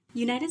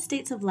United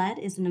States of Lead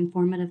is an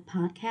informative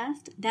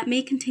podcast that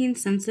may contain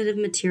sensitive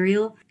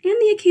material and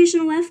the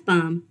occasional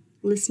F-bomb.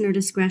 Listener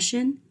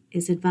discretion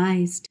is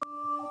advised.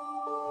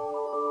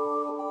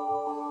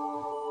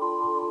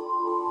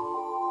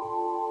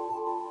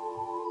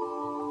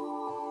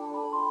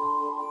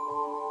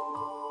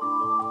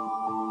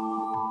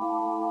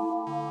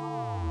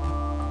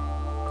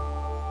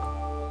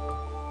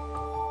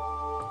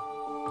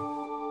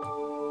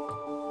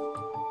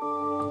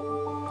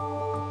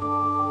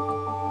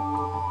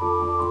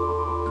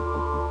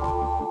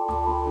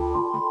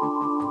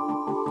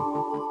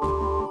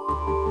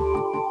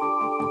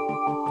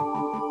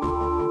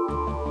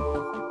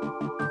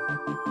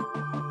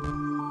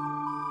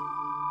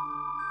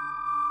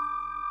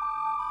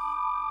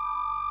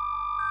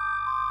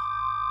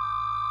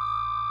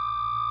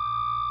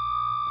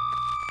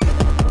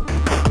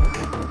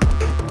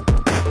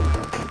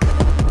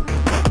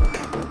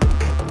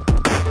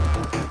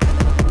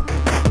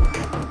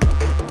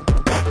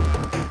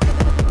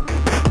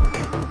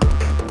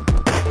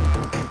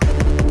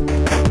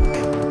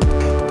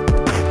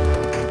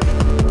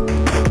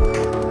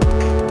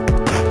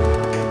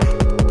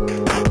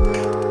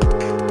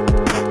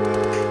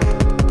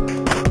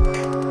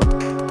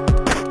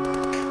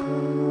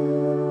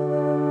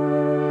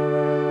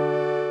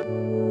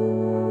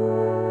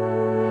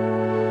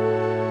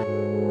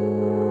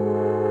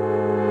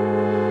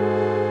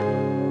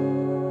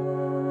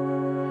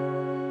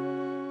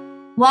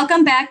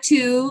 Welcome back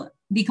to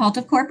the Cult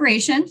of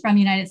Corporation from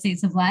United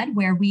States of Lead,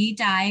 where we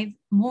dive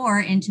more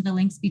into the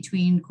links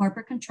between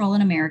corporate control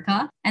in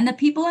America and the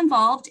people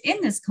involved in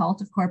this cult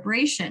of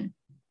corporation.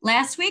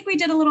 Last week, we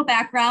did a little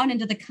background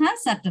into the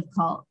concept of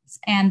cults,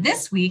 and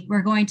this week,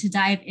 we're going to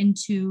dive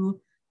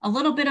into a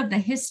little bit of the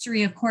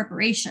history of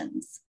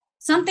corporations.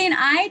 Something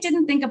I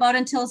didn't think about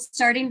until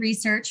starting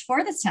research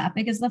for this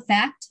topic is the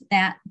fact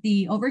that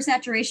the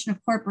oversaturation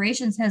of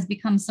corporations has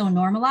become so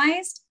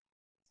normalized,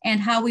 and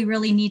how we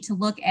really need to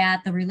look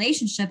at the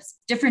relationships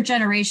different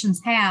generations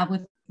have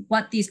with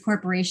what these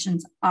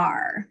corporations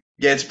are.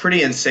 Yeah, it's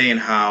pretty insane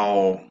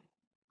how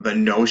the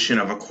notion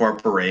of a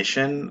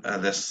corporation,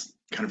 this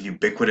kind of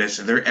ubiquitous,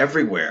 they're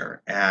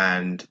everywhere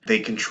and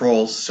they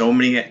control so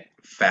many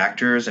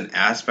factors and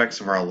aspects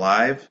of our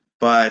life.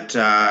 But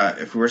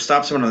if we were to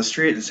stop someone on the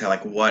street and say,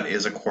 like, what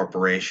is a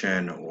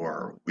corporation,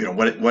 or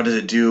what does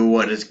it do?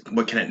 What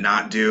can it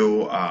not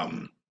do?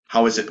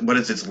 What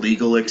is its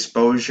legal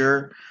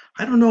exposure?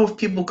 I don't know if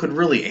people could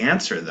really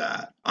answer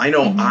that. I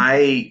know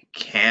I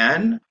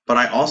can, but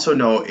I also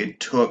know it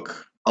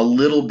took a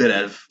little bit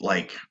of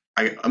I'm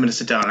going to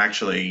sit down and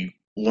actually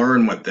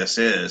learn what this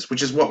is,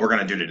 which is what we're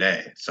going to do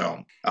today.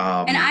 So,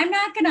 and I'm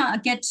not going to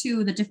get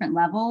to the different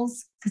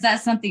levels because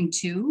that's something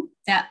too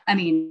that,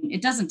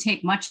 it doesn't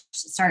take much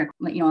to start,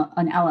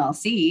 an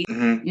LLC.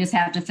 You just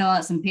have to fill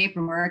out some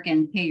paperwork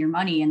and pay your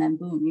money, and then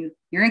boom,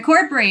 you're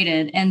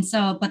incorporated. And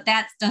so, but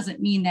that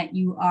doesn't mean that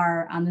you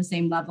are on the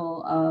same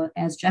level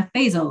as Jeff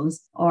Bezos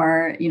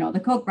or,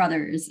 the Koch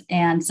brothers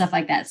and stuff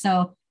like that.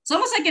 So it's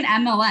almost like an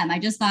MLM. I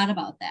just thought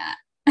about that.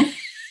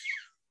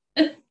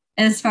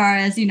 As far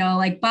as,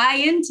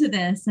 buy into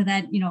this so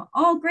that,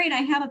 oh, great,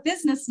 I have a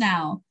business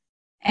now.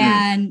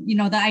 And,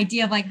 the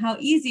idea of how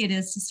easy it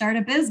is to start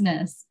a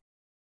business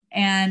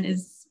and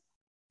is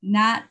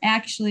not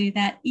actually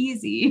that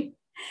easy.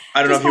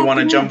 I don't know if you want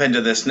to jump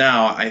into this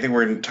now. I think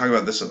we're going to talk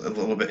about this in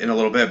a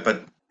little bit,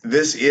 but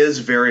this is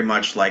very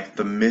much like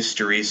the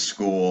mystery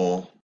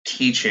school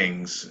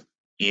teachings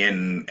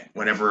in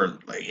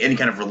any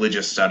kind of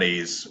religious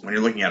studies. When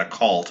you're looking at a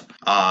cult,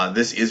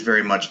 this is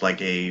very much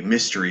like a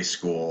mystery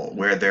school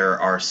where there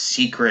are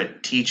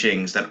secret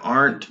teachings that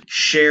aren't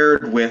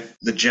shared with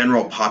the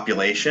general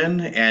population,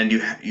 and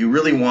you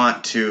really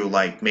want to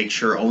make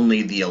sure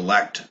only the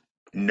elect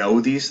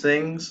know these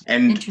things.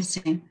 And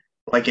interesting.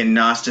 Like in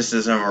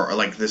Gnosticism or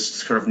this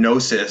sort of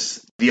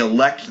gnosis, the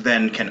elect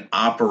then can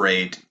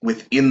operate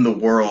within the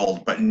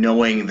world, but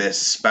knowing this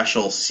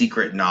special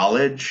secret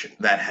knowledge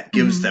that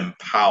gives them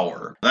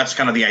power. That's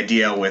kind of the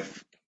idea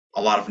with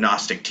a lot of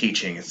Gnostic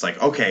teaching. It's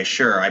like, okay,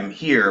 sure, I'm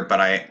here,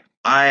 but I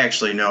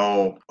actually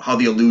know how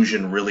the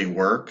illusion really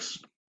works.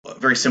 A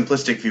very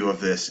simplistic view of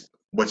this: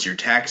 what's your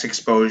tax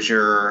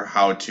exposure,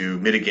 how to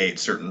mitigate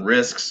certain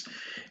risks,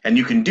 and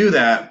you can do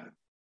that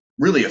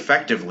really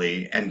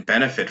effectively and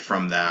benefit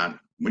from that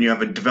when you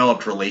have a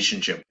developed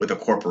relationship with a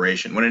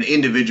corporation. When an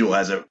individual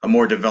has a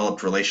more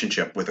developed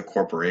relationship with a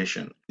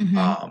corporation,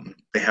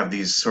 they have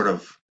these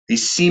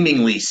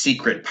seemingly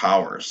secret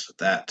powers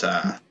that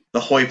the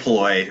hoi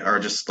polloi are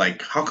just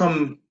like, how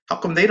come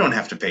they don't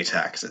have to pay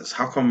taxes?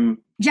 How come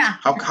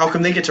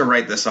they get to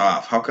write this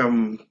off? How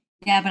come?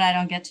 Yeah, but I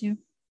don't get to.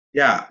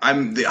 Yeah,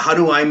 how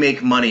do I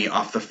make money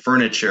off the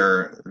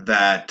furniture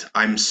that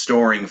I'm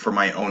storing for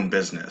my own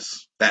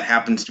business that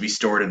happens to be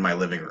stored in my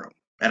living room?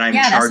 And I'm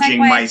charging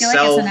myself. I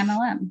feel like it's an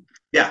MLM.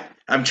 Yeah,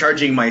 I'm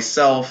charging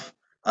myself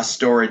a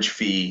storage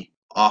fee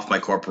off my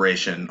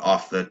corporation,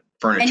 off the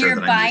furniture. And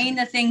you're buying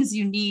the things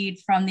you need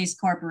from these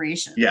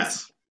corporations.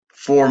 Yes,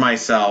 for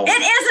myself.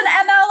 It is an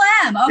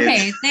MLM.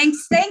 Okay,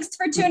 thanks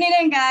for tuning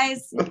in,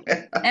 guys.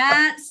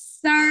 That's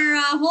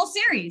our whole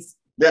series.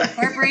 Yeah.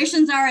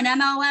 Corporations are an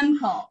MLM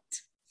cult.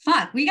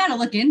 Fuck, we got to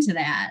look into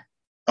that.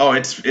 Oh,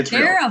 it's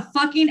They're real. a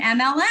fucking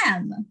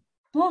MLM.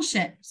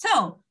 Bullshit.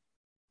 So,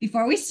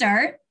 before we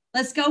start,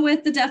 let's go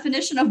with the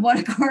definition of what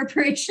a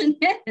corporation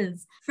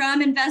is.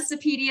 From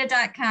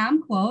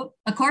Investopedia.com, quote,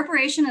 a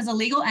corporation is a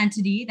legal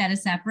entity that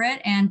is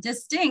separate and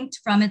distinct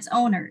from its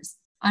owners.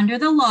 Under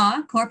the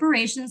law,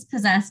 corporations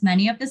possess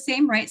many of the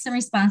same rights and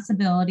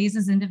responsibilities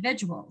as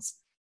individuals.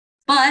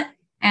 But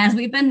as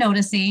we've been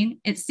noticing,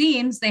 it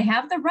seems they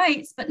have the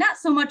rights, but not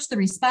so much the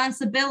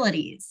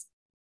responsibilities.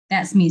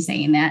 That's me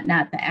saying that,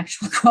 not the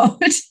actual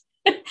quote.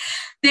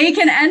 They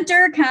can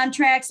enter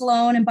contracts,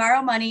 loan and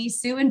borrow money,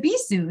 sue and be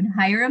sued,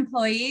 hire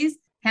employees,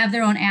 have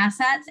their own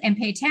assets, and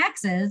pay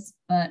taxes,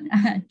 but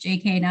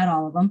JK, not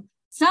all of them.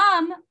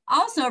 Some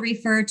also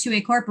refer to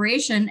a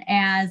corporation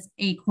as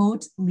a,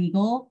 quote,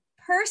 legal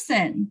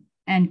person,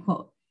 end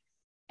quote.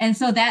 And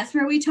so that's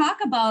where we talk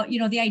about,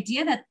 the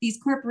idea that these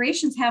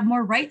corporations have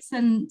more rights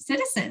than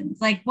citizens.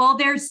 Like, well,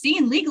 they're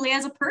seen legally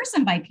as a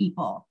person by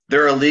people.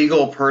 They're a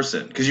legal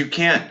person because you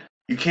can't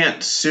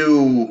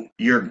sue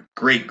your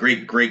great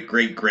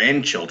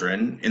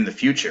grandchildren in the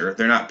future.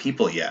 They're not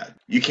people yet.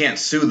 You can't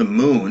sue the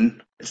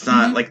moon. It's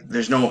not like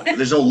there's no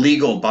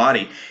legal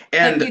body.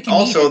 And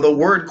also the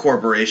word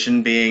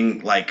corporation being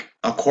like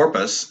a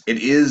corpus, it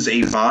is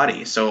a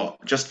body. So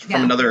just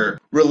from another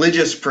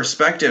religious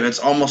perspective, it's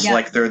almost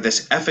like they're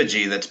this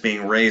effigy that's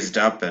being raised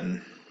up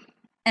and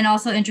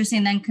also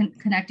interesting then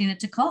connecting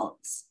it to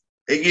cults.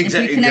 If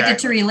we connect it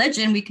to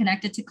religion, we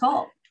connect it to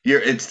cult.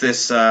 It's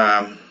this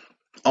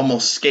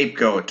almost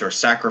scapegoat or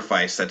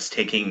sacrifice that's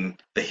taking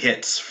the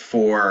hits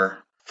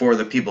for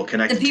the people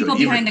connected to it. The people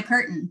behind the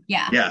curtain.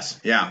 Yeah. Yes.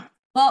 Yeah.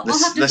 Well, we'll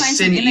have to find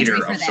some imagery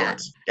for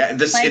that. Sorts. Yeah,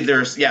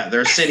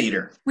 there's a sin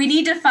eater. We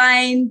need to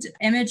find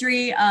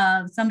imagery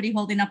of somebody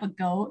holding up a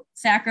goat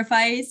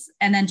sacrifice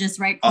and then just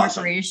write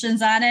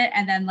corporations on it.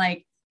 And then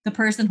like the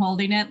person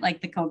holding it,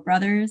 like the Koch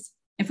brothers.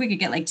 If we could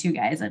get like two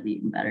guys, that'd be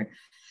even better.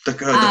 The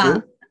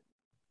who?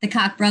 The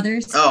Koch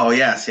brothers. Oh,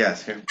 yes.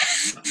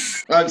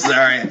 I'm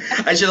sorry.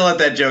 I should have let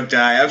that joke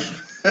die.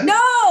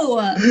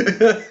 No!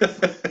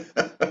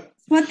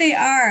 It's what they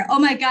are. Oh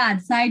my God.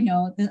 Side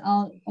note,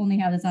 I'll only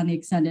have this on the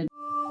extended.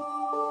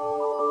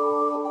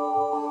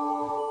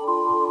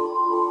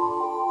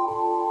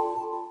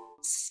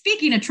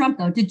 Speaking of Trump,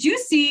 though, did you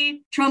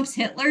see Trump's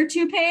Hitler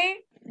toupee?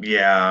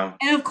 Yeah.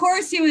 And of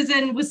course he was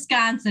in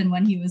Wisconsin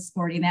when he was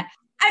sporting that.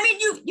 I mean,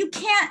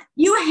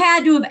 you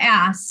had to have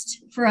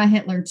asked for a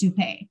Hitler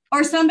toupee.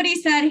 Or somebody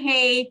said,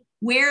 hey,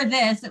 wear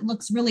this. It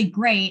looks really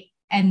great.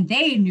 And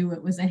they knew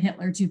it was a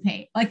Hitler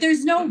toupee. Like,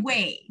 there's no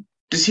way.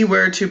 Does he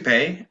wear a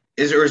toupee?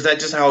 Or is that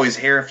just how his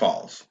hair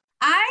falls?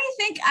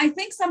 I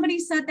think somebody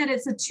said that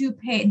it's a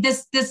toupee.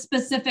 This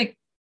specific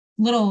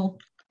little...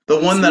 The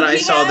one that I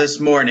saw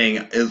this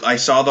morning, I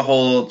saw the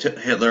whole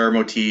Hitler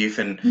motif,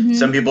 and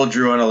some people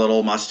drew on a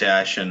little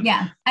mustache. And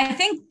yeah, I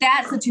think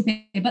that's a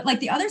toupee. But like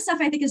the other stuff,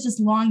 I think is just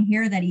long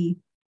hair that he.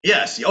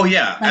 Yes. Oh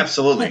yeah, like,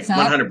 absolutely,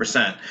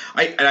 100%.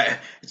 I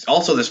it's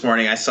also this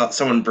morning I saw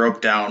someone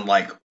broke down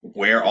like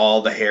where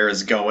all the hair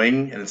is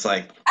going, and it's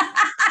like,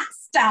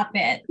 stop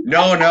it.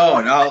 No,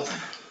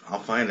 I'll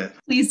find it.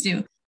 Please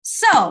do.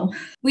 So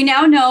we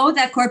now know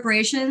that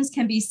corporations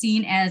can be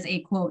seen as a,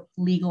 quote,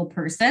 legal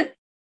person.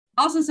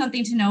 Also,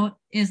 something to note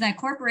is that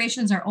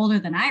corporations are older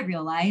than I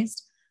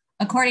realized.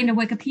 According to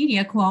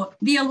Wikipedia, quote,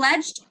 the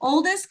alleged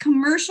oldest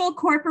commercial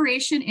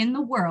corporation in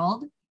the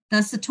world, the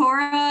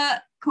Stora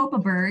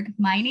Kopparberg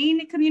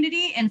mining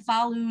community in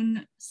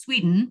Falun,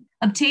 Sweden,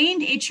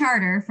 obtained a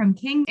charter from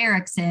King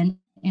Ericsson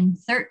in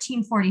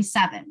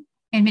 1347.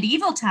 In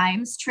medieval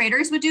times,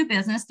 traders would do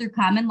business through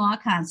common law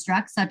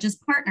constructs such as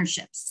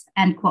partnerships,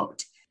 end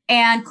quote.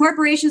 And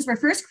corporations were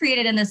first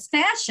created in this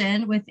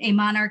fashion with a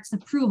monarch's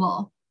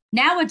approval.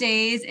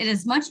 Nowadays, it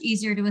is much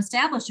easier to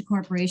establish a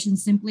corporation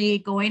simply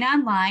going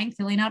online,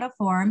 filling out a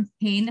form,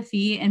 paying the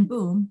fee, and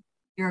boom,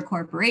 you're a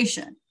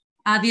corporation.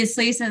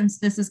 Obviously, since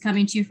this is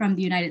coming to you from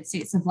the United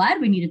States of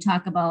Lead, we need to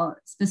talk about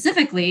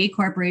specifically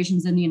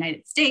corporations in the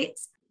United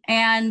States.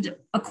 And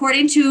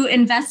according to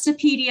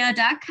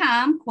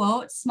Investopedia.com,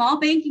 quote, small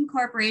banking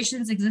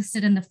corporations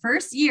existed in the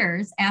first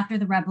years after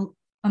the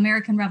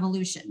American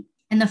Revolution.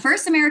 And the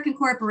first American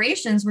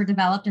corporations were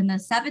developed in the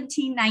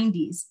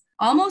 1790s.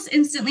 Almost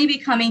instantly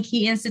becoming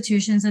key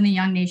institutions in the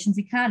young nation's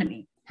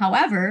economy.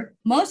 However,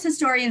 most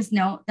historians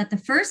note that the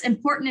first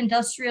important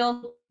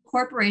industrial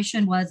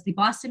corporation was the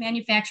Boston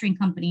Manufacturing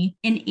Company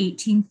in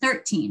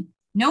 1813.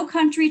 No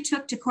country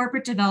took to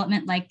corporate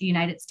development like the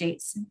United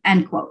States,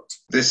 end quote.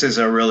 This is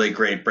a really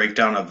great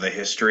breakdown of the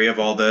history of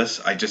all this.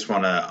 I just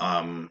want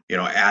to,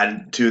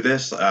 add to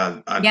this,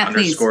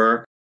 underscore.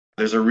 Please.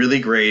 There's a really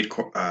great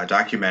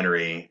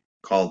documentary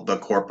called The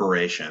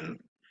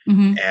Corporation.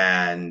 Mm-hmm.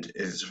 And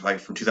it's like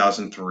from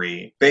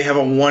 2003. They have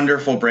a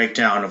wonderful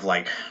breakdown of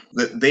like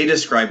they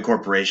describe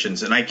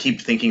corporations, and I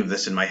keep thinking of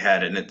this in my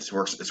head, and it's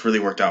really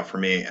worked out for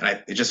me. And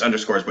it just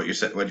underscores what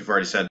you've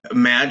already said.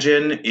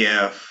 Imagine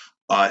if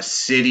a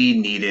city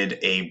needed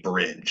a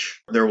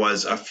bridge. There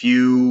was a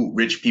few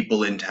rich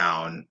people in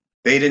town.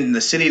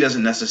 The city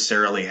doesn't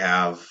necessarily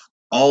have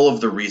all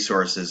of the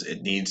resources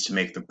it needs to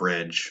make the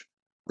bridge.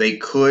 They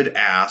could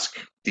ask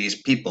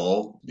these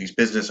people, these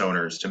business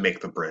owners, to make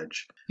the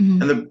bridge.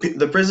 Mhm. And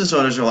the business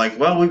owners are like,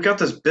 well, we've got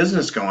this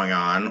business going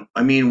on.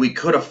 I mean, we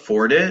could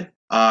afford it.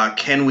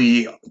 Can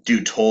we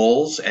do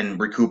tolls and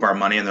recoup our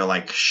money? And they're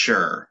like,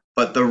 sure.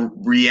 But the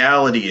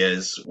reality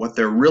is, what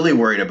they're really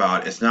worried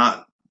about is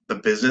not the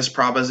business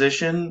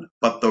proposition,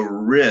 but the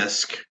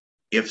risk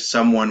if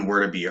someone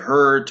were to be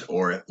hurt,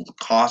 or if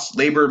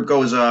labor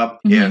goes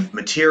up, if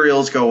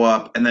materials go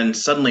up, and then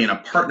suddenly in a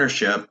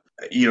partnership,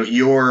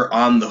 you're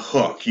on the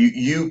hook.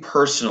 You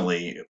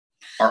personally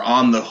are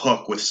on the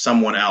hook with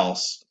someone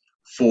else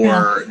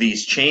for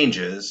these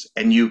changes,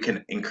 and you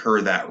can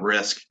incur that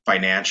risk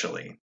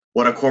financially.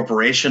 What a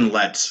corporation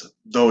lets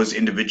those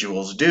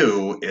individuals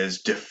do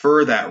is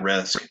defer that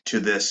risk to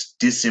this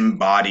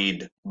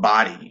disembodied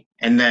body.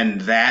 And then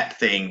that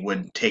thing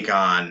would take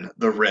on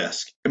the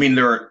risk. I mean,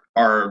 there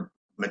are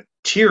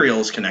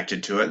materials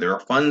connected to it, there are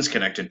funds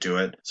connected to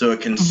it, so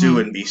it can sue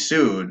and be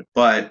sued.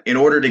 But in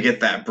order to get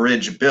that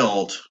bridge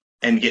built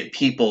and get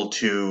people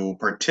to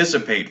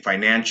participate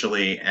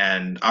financially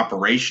and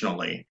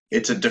operationally,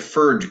 it's a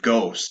deferred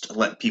ghost to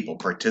let people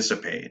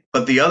participate.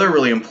 But the other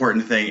really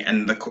important thing,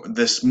 and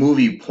this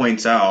movie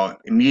points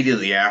out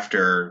immediately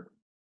after,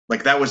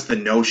 like, that was the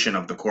notion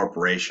of the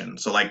corporation.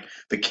 So like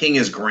the king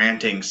is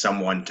granting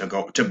someone to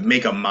go to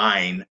make a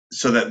mine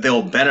so that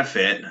they'll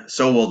benefit,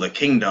 so will the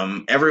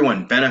kingdom.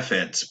 Everyone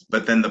benefits,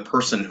 but then the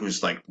person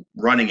who's like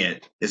running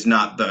it is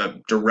not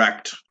the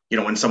direct,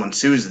 when someone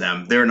sues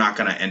them, they're not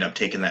going to end up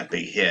taking that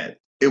big hit.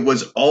 It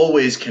was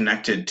always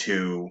connected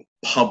to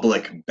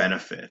public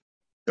benefit.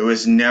 It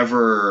was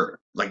never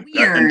like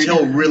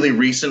until really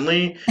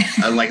recently,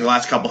 like the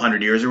last couple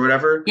hundred years or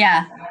whatever.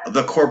 Yeah.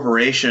 The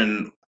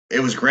corporation,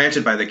 it was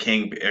granted by the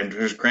king and it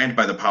was granted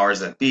by the powers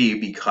that be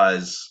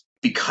because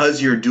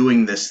you're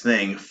doing this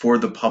thing for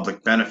the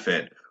public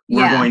benefit.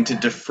 We're going to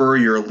defer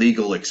your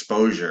legal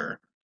exposure.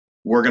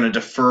 We're going to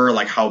defer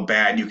like how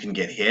bad you can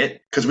get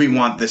hit because we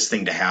want this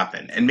thing to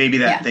happen. And maybe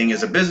that thing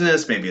is a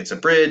business, maybe it's a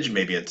bridge,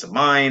 maybe it's a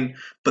mine,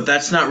 but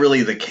that's not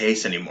really the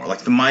case anymore.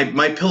 Like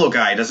my Pillow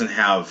guy doesn't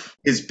have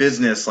his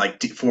business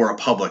like for a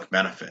public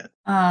benefit.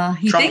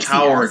 Trump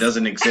Tower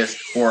doesn't exist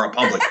for a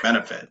public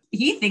benefit.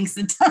 He thinks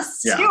it does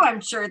too,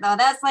 I'm sure, though.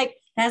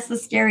 That's the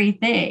scary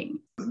thing.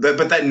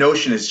 But that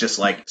notion is just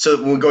like,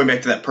 so when going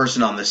back to that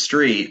person on the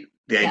street,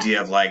 the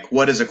idea of like,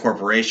 what is a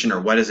corporation,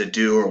 or what does it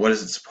do, or what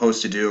is it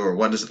supposed to do, or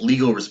what is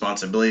legal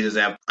responsibility does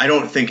it have? I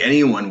don't think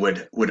anyone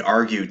would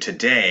argue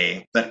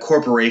today that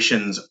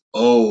corporations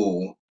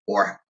owe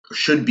or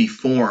should be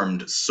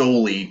formed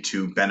solely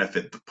to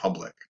benefit the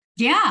public.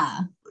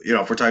 Yeah.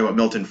 If we're talking about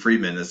Milton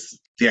Friedman, is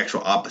the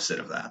actual opposite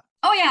of that.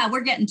 Oh yeah,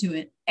 we're getting to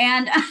it.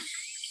 And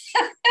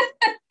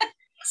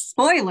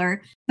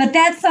spoiler, but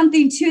that's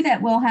something too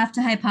that we'll have to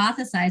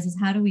hypothesize is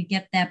how do we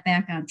get that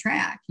back on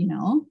track,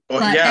 Well,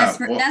 but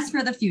that's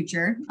for the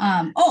future.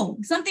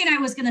 Something I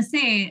was going to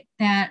say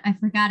that I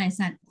forgot I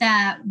sent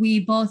that we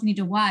both need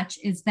to watch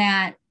is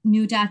that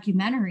new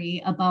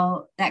documentary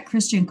about that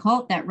Christian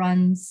cult that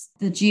runs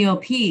the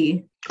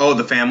GOP. Oh,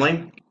 The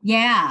Family?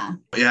 Yeah.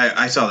 Yeah,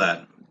 I saw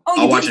that.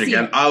 Oh, I'll watch it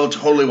again. I'll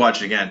totally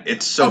watch it again.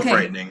 It's so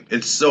frightening.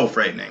 It's so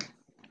frightening.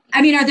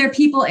 I mean, are there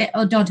people,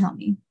 don't tell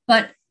me,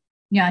 but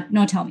yeah,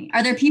 no, tell me.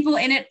 Are there people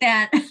in it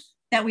that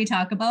we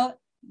talk about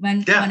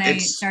when I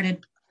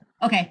started?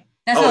 Okay,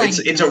 that's all I need.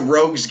 It's a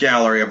rogues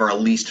gallery of our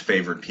least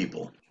favorite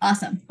people.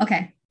 Awesome.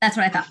 Okay, that's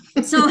what I thought.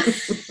 So,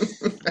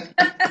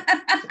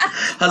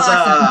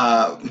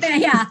 huzzah! Awesome.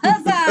 Yeah,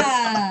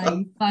 huzzah!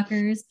 You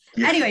fuckers.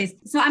 Yeah. Anyways,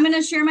 so I'm going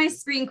to share my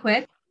screen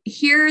quick.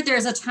 Here,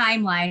 there's a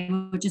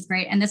timeline, which is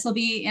great. And this will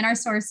be in our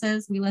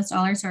sources. We list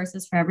all our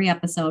sources for every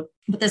episode.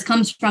 But this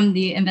comes from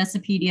the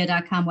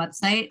Investopedia.com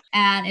website.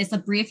 And it's a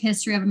brief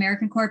history of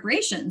American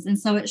corporations. And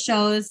so it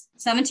shows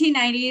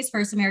 1790s,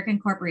 first American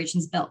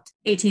corporations built.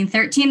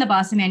 1813, the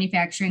Boston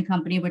Manufacturing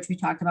Company, which we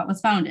talked about, was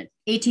founded.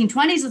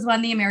 1820s is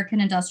when the American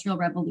Industrial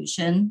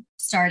Revolution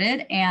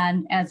started.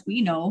 And as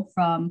we know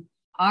from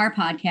our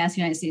podcast,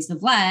 United States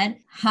of Lead,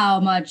 how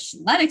much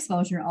lead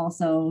exposure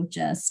also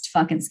just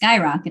fucking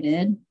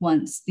skyrocketed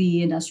once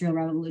the Industrial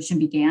Revolution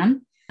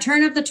began.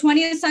 Turn of the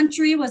 20th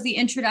century was the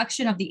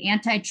introduction of the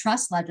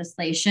antitrust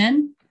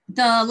legislation.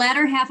 The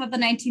latter half of the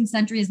 19th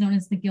century is known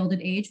as the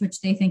Gilded Age,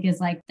 which they think is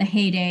like the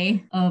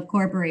heyday of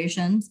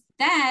corporations.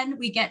 Then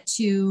we get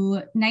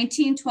to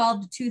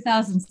 1912 to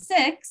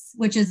 2006,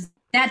 which is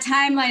that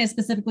timeline is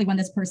specifically when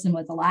this person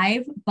was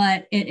alive,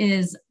 but it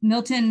is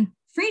Milton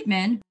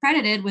Friedman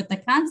credited with the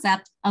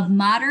concept of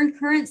modern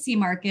currency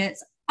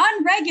markets,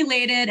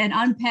 unregulated and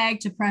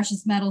unpegged to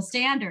precious metal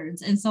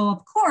standards. And so,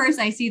 of course,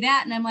 I see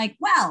that and I'm like,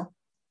 well,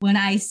 when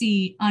I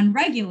see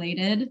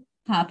unregulated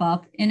pop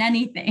up in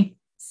anything.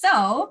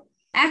 So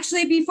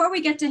actually, before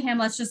we get to him,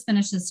 let's just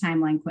finish this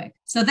timeline quick.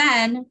 So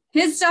then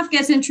his stuff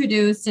gets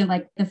introduced in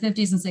like the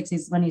 50s and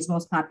 60s when he's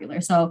most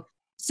popular. So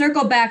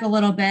circle back a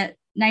little bit,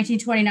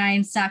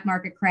 1929 stock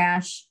market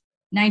crash.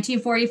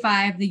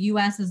 1945, the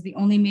U.S. is the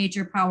only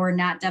major power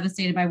not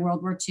devastated by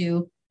World War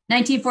II.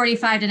 1945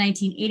 to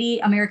 1980,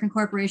 American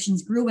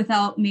corporations grew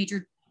without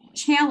major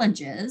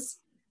challenges.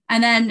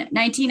 And then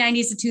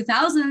 1990s to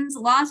 2000s,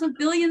 loss of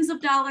billions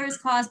of dollars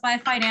caused by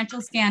financial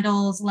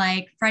scandals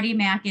like Freddie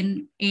Mac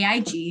and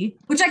AIG,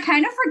 which I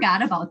kind of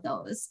forgot about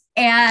those.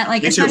 And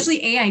like,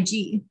 especially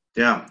AIG.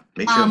 Yeah,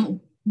 me too.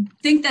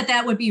 Think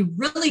that would be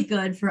really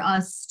good for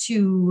us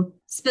to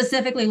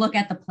specifically look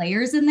at the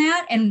players in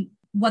that and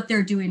what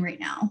they're doing right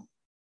now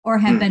or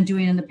have been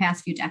doing in the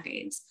past few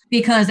decades.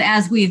 Because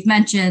as we've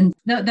mentioned,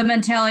 the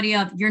mentality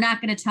of you're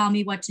not going to tell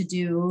me what to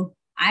do.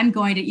 I'm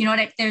going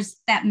to, there's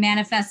that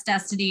manifest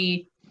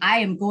destiny. I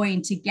am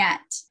going to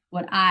get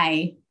what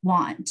I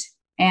want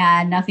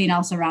and nothing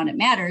else around it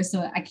matters.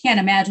 So I can't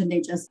imagine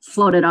they just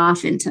floated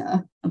off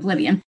into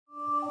oblivion.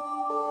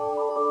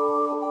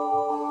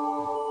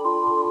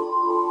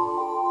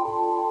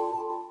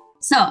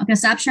 So I'm going to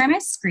stop sharing my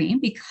screen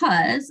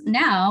because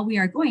now we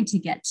are going to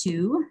get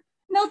to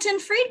Milton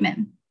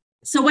Friedman.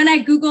 So when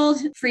I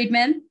Googled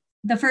Friedman,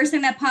 the first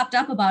thing that popped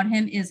up about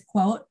him is,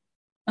 quote,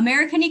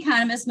 American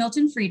economist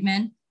Milton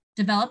Friedman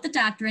developed the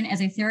doctrine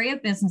as a theory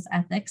of business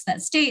ethics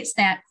that states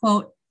that,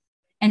 quote,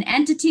 an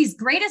entity's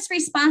greatest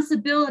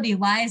responsibility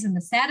lies in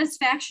the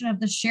satisfaction of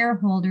the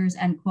shareholders,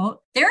 end quote.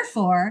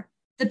 Therefore,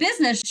 the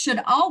business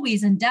should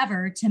always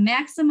endeavor to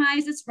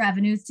maximize its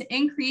revenues to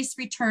increase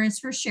returns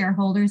for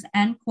shareholders,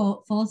 end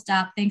quote, full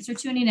stop. Thanks for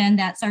tuning in.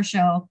 That's our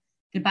show.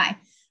 Goodbye.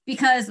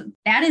 Because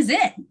that is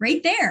it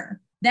right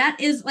there. That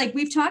is, like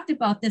we've talked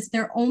about this,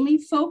 their only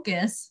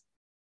focus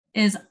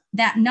is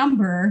that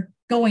number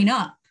going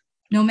up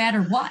no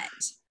matter what.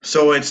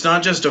 So it's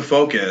not just a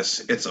focus,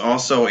 it's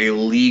also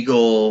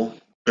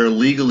they're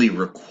legally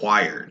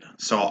required.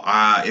 So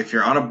if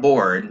you're on a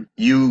board,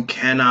 you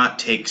cannot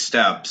take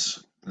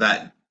steps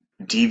that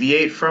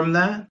deviate from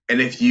that.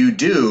 And if you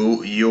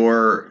do,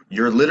 you're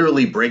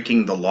literally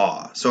breaking the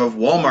law. So if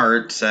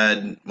Walmart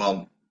said,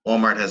 well,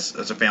 Walmart has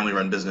a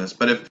family-run business,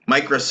 but if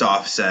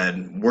Microsoft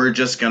said, we're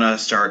just going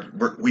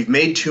to we've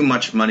made too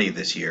much money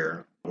this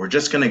year, we're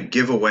just going to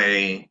give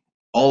away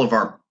all of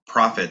our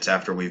profits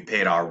after we've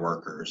paid our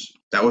workers,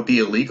 that would be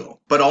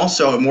illegal. But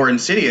also more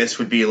insidious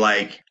would be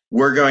like,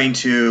 we're going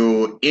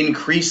to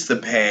increase the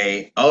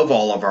pay of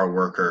all of our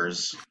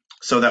workers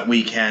so that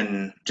we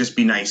can just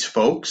be nice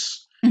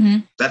folks. Mm-hmm.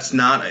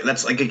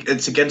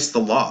 It's against the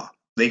law.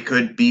 They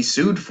could be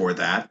sued for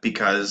that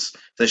because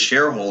the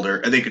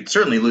shareholder, they could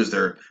certainly lose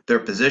their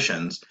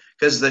positions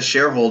because the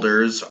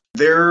shareholders,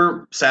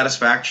 their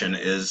satisfaction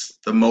is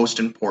the most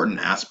important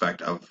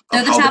aspect of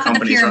they're the how top the of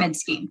the pyramid are.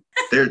 scheme.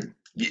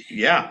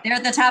 Yeah. They're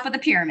at the top of the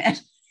pyramid.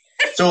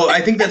 So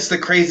I think that's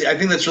really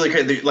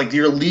crazy. Like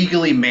you're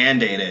legally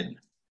mandated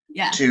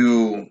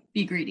to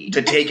be greedy,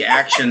 to take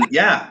action.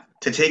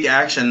 To take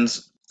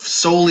actions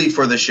solely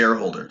for the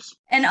shareholders.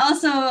 And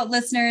also,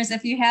 listeners,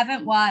 if you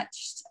haven't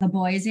watched The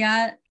Boys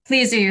yet,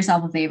 please do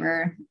yourself a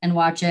favor and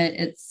watch it.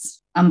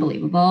 It's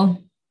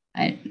unbelievable.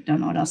 I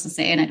don't know what else to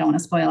say, and I don't want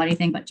to spoil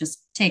anything, but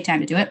just take time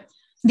to do it.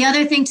 The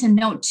other thing to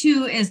note,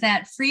 too, is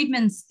that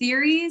Friedman's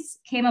theories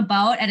came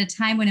about at a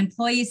time when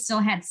employees still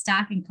had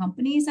stock in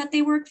companies that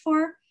they worked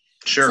for.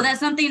 Sure. So that's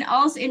something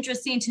else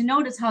interesting to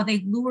note is how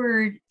they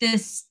lured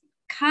this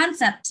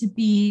concept to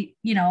be,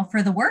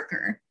 for the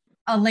worker.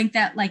 A link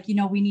that,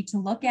 we need to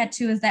look at,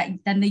 too, is that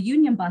then the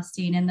union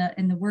busting and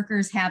the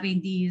workers having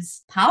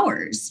these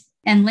powers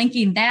and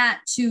linking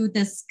that to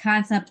this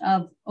concept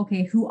of,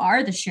 okay, who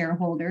are the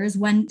shareholders?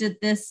 When did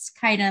this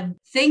kind of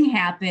thing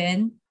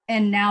happen?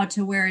 And now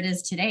to where it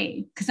is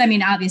today. Because,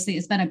 obviously,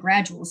 it's been a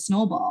gradual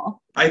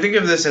snowball. I think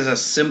of this as a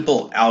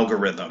simple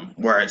algorithm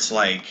where it's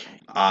like,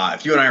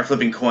 if you and I are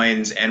flipping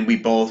coins and we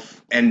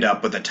both end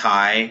up with a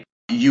tie,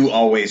 you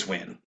always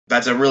win.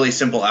 That's a really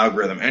simple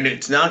algorithm. And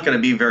it's not going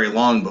to be very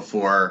long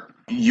before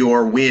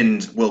your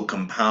wins will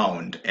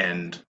compound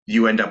and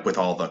you end up with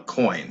all the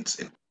coins.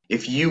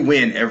 If you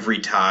win every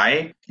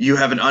tie, you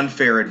have an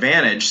unfair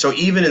advantage. So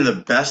even in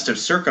the best of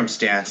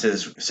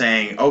circumstances,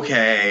 saying,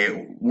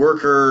 okay,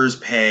 workers'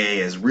 pay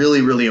is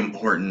really, really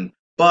important.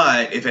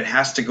 But if it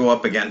has to go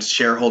up against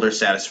shareholder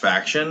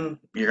satisfaction,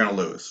 you're going to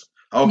lose.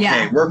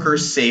 Okay,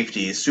 workers'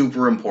 safety is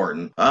super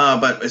important.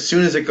 But as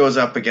soon as it goes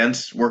up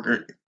against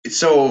worker,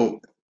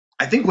 so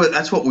I think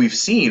that's what we've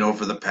seen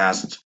over the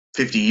past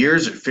 50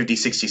 years, 50,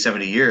 60,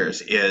 70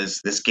 years is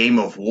this game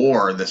of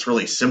war, this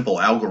really simple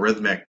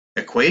algorithmic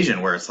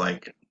equation where it's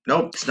like,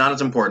 nope, it's not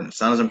as important. It's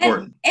not as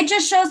important. It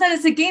just shows that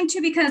it's a game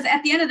too, because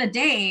at the end of the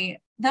day,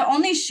 the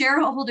only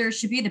shareholders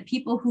should be the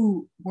people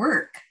who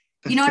work.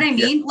 You know what I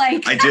mean? I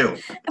do.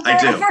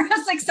 For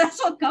a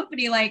successful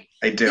company, I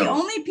do. The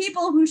only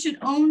people who should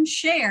own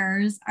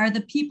shares are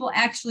the people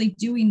actually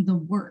doing the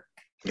work.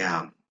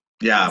 Yeah.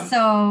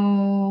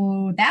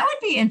 So that would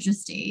be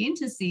interesting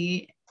to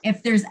see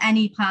if there's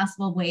any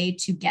possible way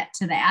to get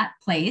to that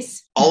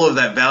place. All of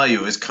that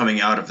value is coming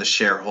out of the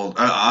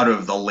shareholder, out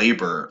of the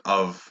labor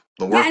of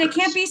the workers. Yeah, and it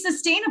can't be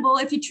sustainable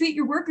if you treat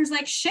your workers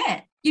like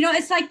shit.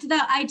 It's like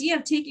the idea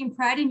of taking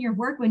pride in your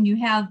work when you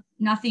have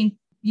nothing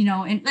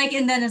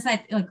and then it's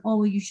like, oh,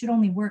 well, you should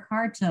only work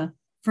hard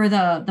for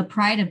the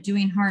pride of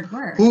doing hard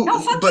work. Who? No,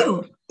 fuck But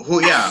you.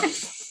 who? Yeah,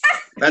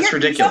 that's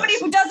ridiculous. Somebody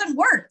who doesn't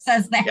work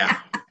says that. Yeah,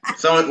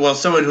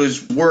 someone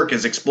whose work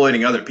is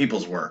exploiting other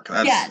people's work.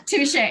 Yeah,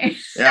 touche.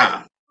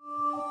 Yeah.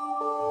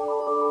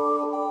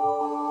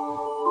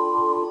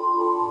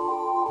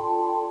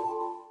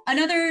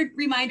 Another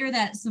reminder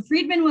that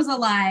Friedman was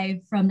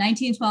alive from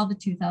 1912 to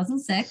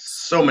 2006.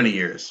 So many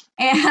years.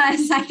 And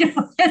I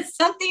know that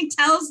something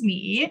tells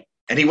me.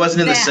 And he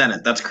wasn't in the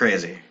Senate. That's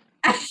crazy.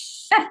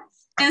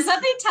 And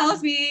something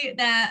tells me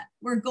that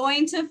we're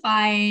going to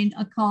find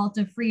a cult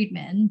of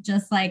Friedman,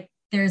 just like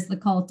there's the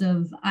cult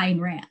of Ayn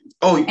Rand.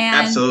 Oh,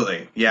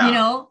 absolutely.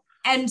 Yeah.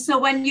 And so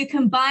when you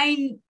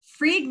combine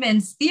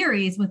Friedman's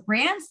theories with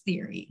Rand's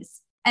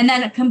theories, and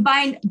then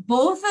combine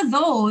both of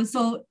those,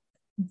 so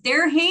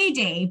their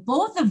heyday,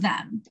 both of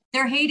them,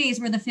 their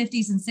heydays were the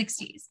 50s and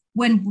 60s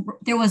when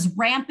there was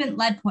rampant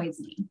lead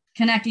poisoning,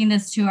 connecting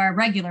this to our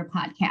regular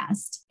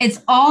podcast.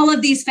 It's all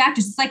of these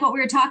factors. It's like what we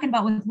were talking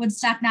about with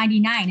Woodstock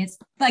 99. It's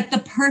like the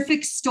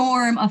perfect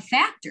storm of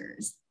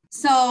factors.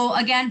 So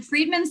again,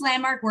 Friedman's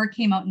landmark work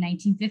came out in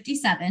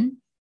 1957.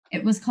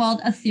 It was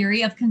called A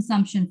Theory of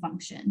Consumption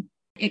Function.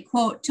 It,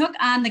 quote, took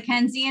on the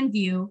Keynesian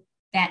view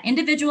that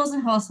individuals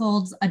and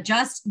households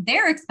adjust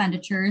their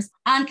expenditures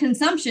on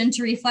consumption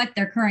to reflect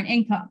their current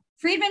income.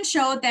 Friedman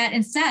showed that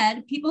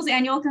instead, people's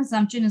annual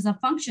consumption is a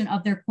function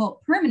of their,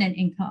 quote, permanent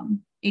income,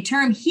 a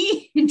term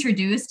he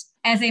introduced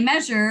as a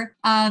measure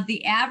of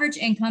the average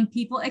income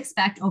people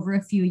expect over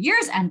a few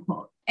years, end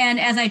quote. And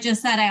as I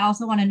just said, I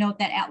also want to note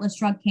that Atlas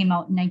Shrugged came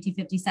out in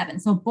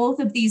 1957. So both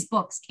of these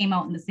books came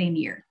out in the same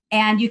year.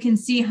 And you can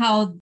see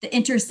how the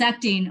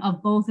intersecting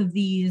of both of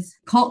these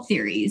cult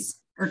theories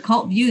or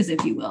cult views,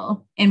 if you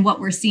will, in what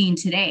we're seeing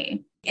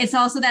today. It's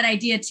also that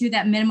idea, too,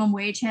 that minimum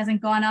wage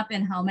hasn't gone up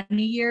in how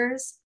many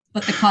years,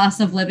 but the cost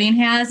of living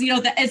has.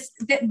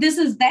 This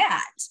is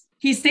that.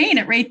 He's saying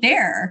it right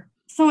there.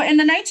 So in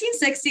the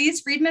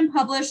 1960s, Friedman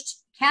published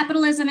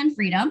Capitalism and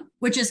Freedom,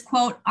 which is,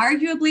 quote,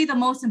 arguably the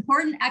most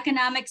important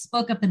economics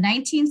book of the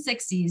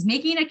 1960s,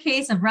 making a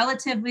case of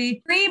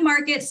relatively free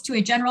markets to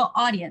a general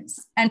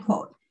audience, end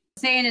quote.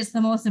 Saying it's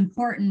the most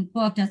important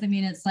book doesn't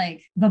mean it's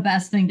like the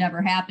best thing to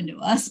ever happen to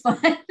us, but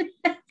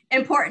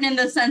important in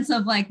the sense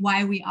of like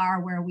why we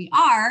are where we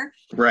are.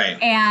 Right.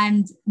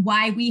 And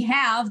why we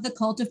have the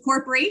cult of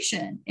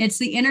corporation. It's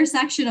the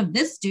intersection of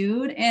this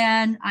dude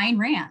and Ayn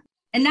Rand.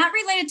 And not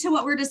related to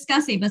what we're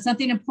discussing, but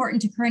something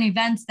important to current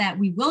events that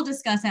we will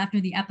discuss after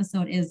the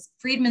episode is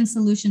Friedman's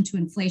solution to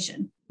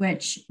inflation,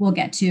 which we'll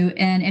get to.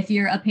 And if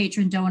you're a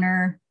patron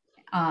donor,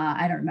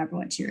 I don't remember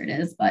what tier it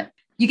is, but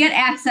you get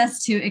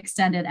access to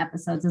extended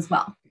episodes as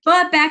well.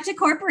 But back to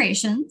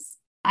corporations.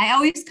 I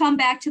always come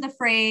back to the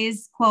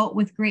phrase, quote,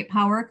 with great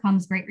power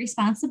comes great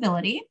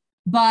responsibility.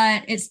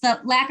 But it's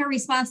the lack of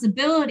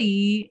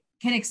responsibility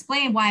can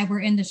explain why we're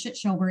in the shit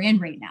show we're in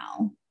right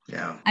now.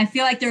 Yeah. I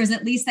feel like there was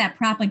at least that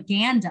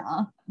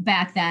propaganda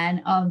back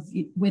then of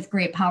with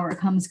great power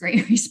comes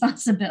great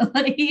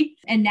responsibility.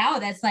 And now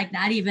that's like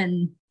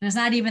there's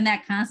not even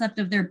that concept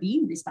of there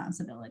being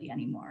responsibility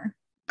anymore.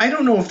 I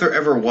don't know if there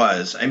ever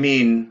was. I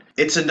mean,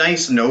 it's a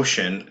nice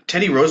notion.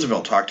 Teddy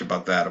Roosevelt talked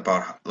about that,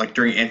 about like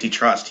during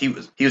antitrust. He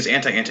was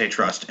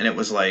anti-antitrust, and it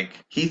was like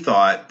he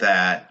thought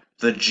that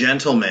the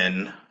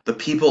gentlemen, the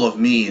people of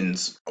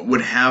means,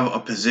 would have a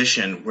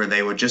position where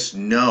they would just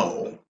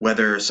know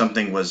whether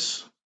something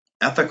was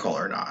ethical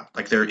or not.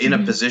 Like they're in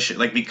a position,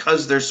 like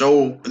because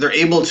they're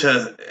able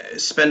to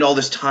spend all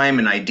this time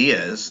and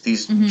ideas,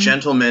 these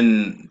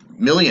gentlemen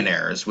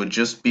millionaires would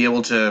just be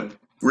able to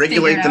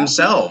regulate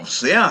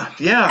themselves. Yeah,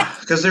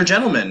 because they're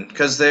gentlemen,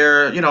 because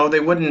they're, they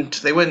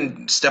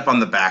wouldn't step on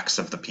the backs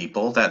of the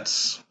people.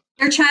 That's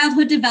their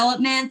childhood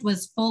development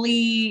was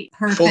fully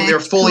perfect. They're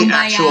fully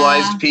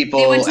actualized people.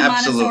 They went to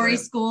Absolutely. Montessori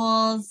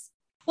schools.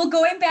 Well,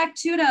 going back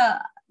to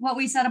what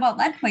we said about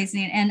lead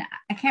poisoning, and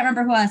I can't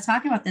remember who I was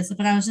talking about this,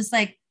 but I was just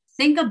like,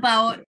 think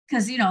about,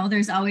 because,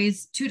 there's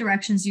always two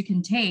directions you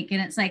can take.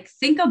 And it's like,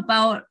 think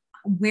about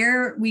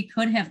where we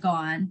could have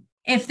gone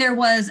if there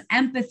was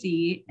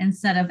empathy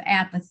instead of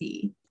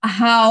apathy.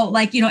 How,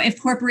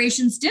 if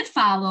corporations did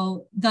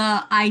follow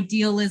the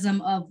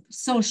idealism of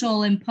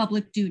social and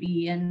public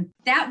duty, and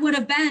that would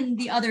have been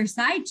the other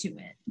side to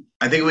it.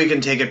 I think we can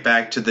take it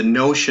back to the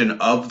notion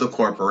of the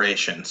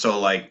corporation. So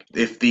like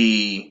if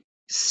the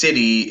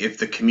city, if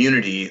the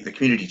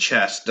community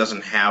chest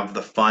doesn't have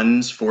the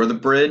funds for the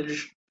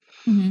bridge,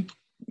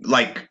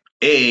 like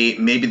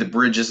maybe the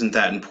bridge isn't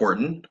that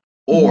important,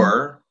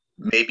 or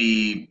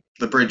maybe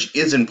the bridge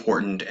is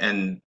important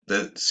and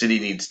the city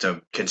needs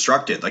to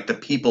construct it. Like the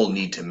people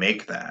need to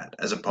make that,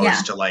 as Yeah.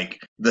 opposed to like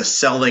the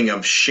selling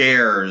of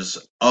shares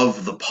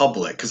of the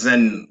public. Because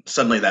then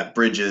suddenly that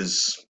bridge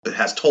it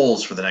has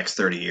tolls for the next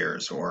 30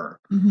 years. Or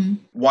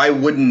why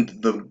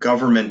wouldn't the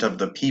government of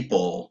the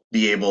people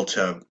be able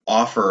to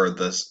offer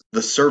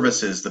the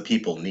services the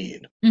people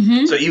need?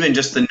 So even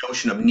just the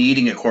notion of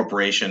needing a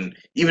corporation,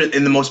 even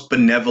in the most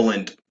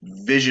benevolent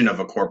vision of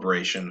a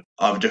corporation,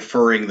 of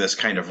deferring this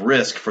kind of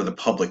risk for the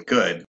public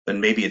good, then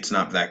maybe it's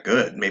not that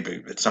good.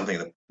 Maybe it's something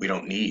that we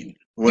don't need.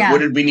 What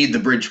did we need the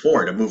bridge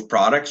for? To move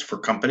products for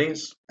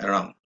companies? I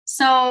don't know.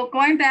 So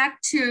going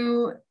back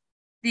to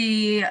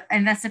the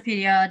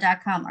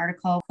Investopedia.com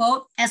article,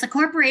 quote, as a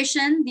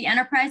corporation, the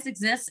enterprise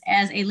exists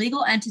as a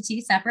legal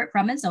entity separate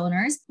from its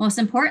owners. Most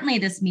importantly,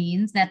 this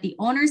means that the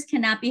owners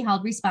cannot be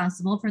held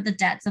responsible for the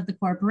debts of the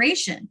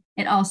corporation.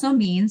 It also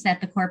means that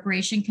the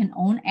corporation can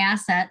own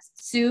assets,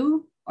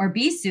 sue or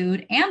be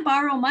sued, and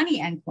borrow money,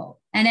 end quote.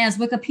 And as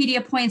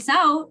Wikipedia points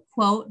out,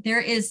 quote,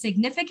 there is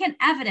significant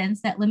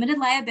evidence that limited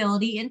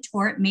liability in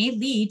tort may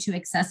lead to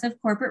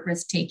excessive corporate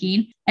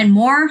risk-taking and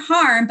more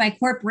harm by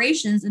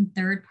corporations and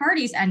third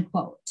parties, end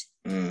quote.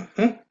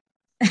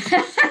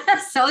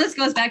 So this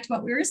goes back to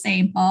what we were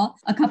saying, Paul,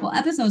 a couple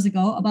episodes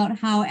ago about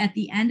how at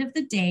the end of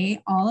the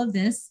day, all of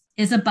this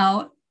is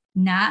about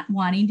not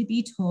wanting to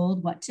be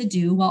told what to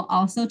do while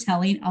also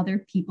telling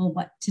other people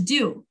what to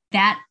do.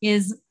 That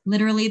is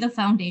literally the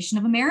foundation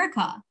of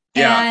America.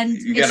 Yeah, and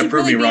you got to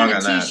prove me wrong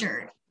on that.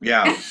 T-shirt.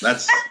 Yeah,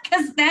 that's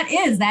because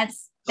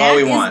that's all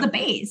we is want. The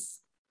base.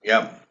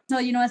 Yep. So,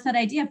 it's that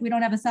idea. If we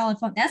don't have a solid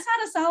that's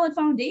not a solid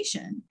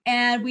foundation.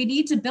 And we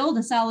need to build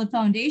a solid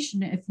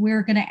foundation if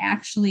we're going to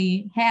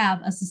actually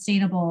have a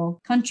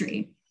sustainable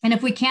country. And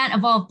if we can't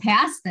evolve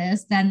past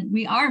this, then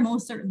we are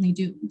most certainly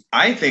doomed.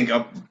 I think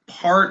a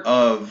part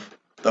of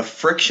the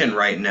friction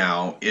right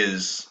now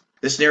is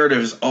this narrative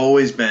has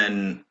always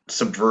been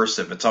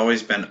subversive. It's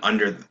always been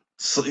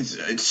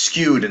it's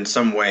skewed in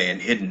some way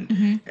and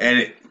hidden.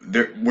 And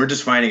we're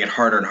just finding it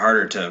harder and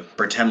harder to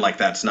pretend like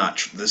this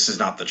is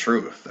not the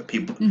truth. That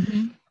people,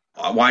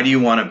 why do you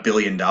want $1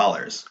 billion?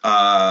 So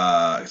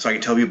I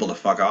can tell people to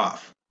fuck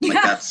off.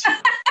 Like that's.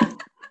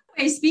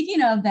 Hey,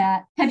 speaking of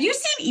that, have you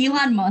seen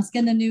Elon Musk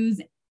in the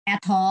news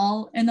at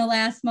all in the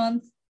last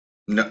month?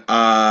 No,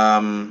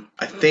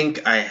 I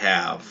think I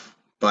have.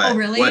 But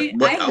really?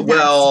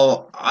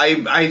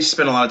 I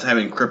spent a lot of time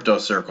in crypto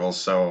circles,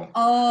 so.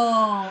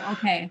 Oh,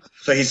 okay.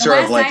 So he's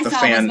sort of like the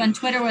fan. Was when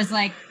Twitter was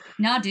like,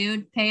 "No,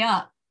 dude, pay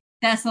up."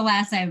 That's the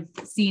last I've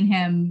seen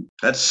him.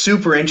 That's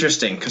super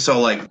interesting, because so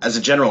like as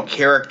a general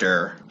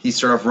character, he's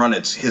sort of run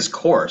his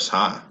course,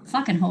 huh?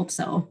 Fucking hope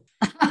so.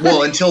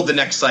 Well, until the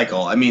next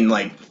cycle. I mean,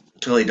 like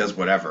until he does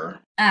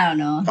whatever. I don't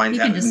know.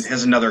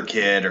 Has another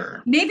kid,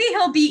 or maybe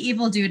he'll be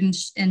evil dude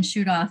and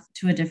shoot off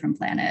to a different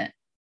planet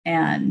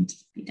and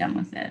be done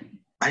with it.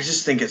 I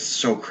just think it's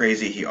so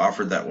crazy he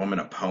offered that woman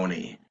a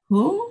pony.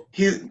 Who?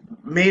 He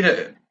made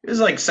it was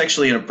like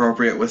sexually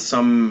inappropriate with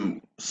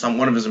one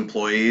of his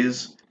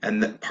employees,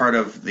 and that part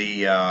of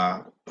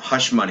the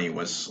hush money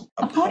was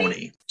a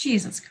pony.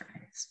 Jesus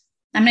Christ.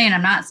 I mean,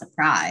 I'm not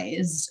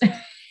surprised.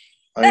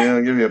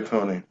 I'll give you a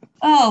pony.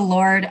 Oh,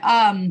 Lord.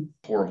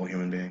 Horrible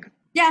human being.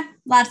 Yeah,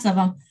 lots of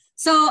them.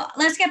 So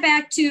let's get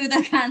back to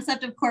the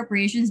concept of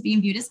corporations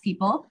being viewed as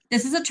people.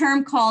 This is a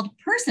term called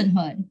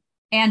personhood,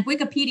 and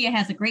Wikipedia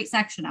has a great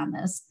section on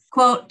this.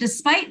 Quote,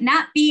 despite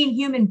not being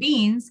human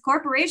beings,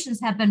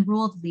 corporations have been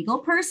ruled legal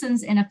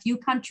persons in a few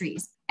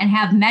countries and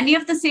have many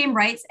of the same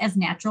rights as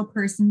natural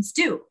persons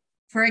do.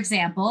 For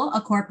example, a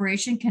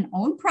corporation can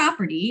own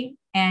property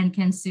and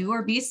can sue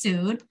or be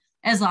sued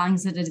as long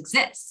as it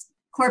exists.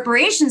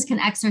 Corporations can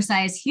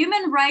exercise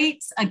human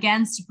rights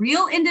against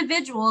real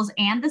individuals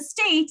and the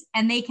state,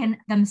 and they can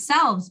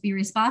themselves be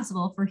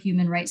responsible for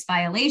human rights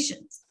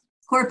violations.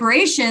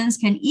 Corporations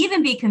can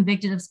even be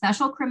convicted of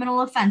special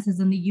criminal offenses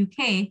in the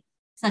UK,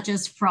 such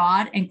as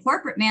fraud and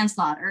corporate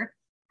manslaughter.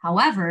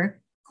 However,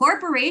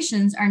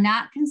 corporations are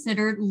not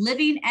considered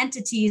living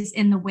entities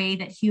in the way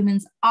that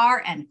humans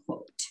are, end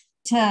quote.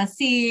 To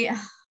see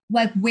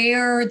like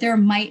where there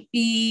might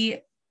be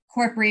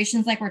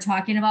corporations like we're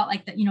talking about,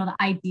 like the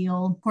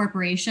ideal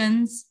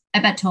corporations. I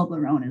bet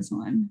Toblerone is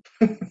one.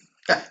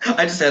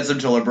 I just had some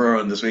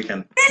Toblerone this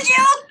weekend. Did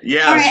you?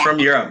 Yeah, it's from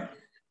Europe.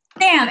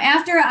 Damn,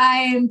 after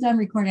I'm done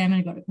recording, I'm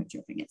going to go to Quick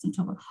Trip and get some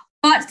Toblerone.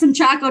 Bought some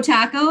Choco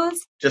Tacos.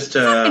 Just to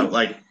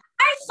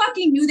I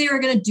fucking knew they were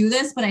going to do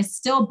this, but I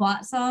still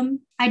bought some.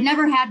 I'd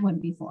never had one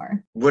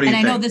before. What do you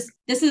think? And I know this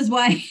is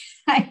why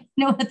I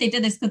know that they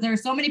did this, because there are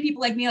so many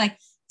people like me like,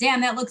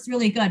 damn, that looks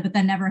really good, but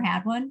then never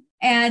had one.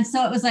 And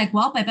so it was like,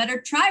 well, I better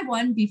try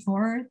one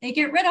before they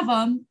get rid of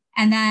them.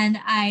 And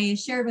then I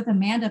shared with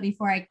Amanda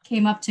before I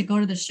came up to go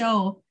to the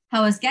show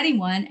how I was getting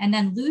one. And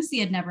then Lucy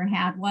had never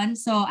had one.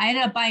 So I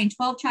ended up buying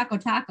 12 Choco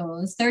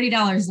Tacos,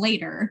 $30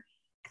 later,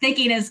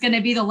 thinking it's going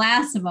to be the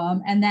last of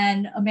them. And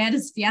then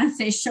Amanda's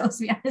fiance shows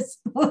me on his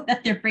phone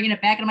that they're bringing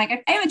it back. And I'm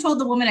like, I even told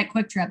the woman at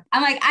Quick Trip,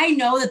 I'm like, I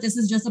know that this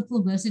is just a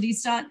publicity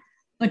stunt,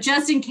 but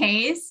just in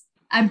case,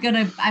 I'm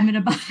gonna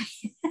buy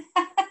it.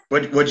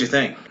 What'd you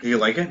think? Do you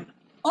like it?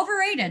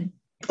 Overrated.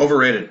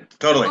 Overrated.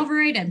 Totally.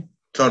 Overrated.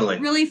 Totally.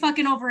 Really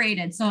fucking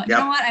overrated. So you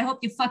know what? I hope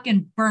you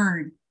fucking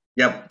burn.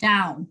 Yep.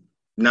 Down.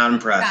 Not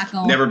impressed.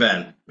 Taco. Never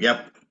been.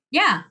 Yep.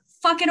 Yeah.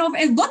 Fucking over.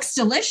 It looks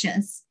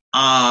delicious.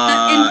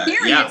 In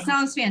theory, it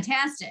sounds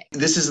fantastic.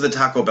 This is the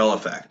Taco Bell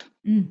effect.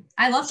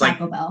 I love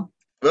Taco Bell.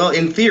 Well,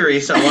 in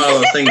theory, a lot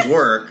of those things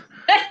work.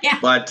 Yeah.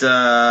 But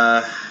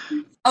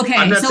okay,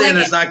 I'm not saying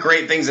there's not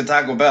great things at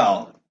Taco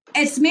Bell.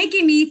 It's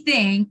making me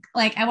think,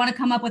 like, I want to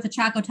come up with a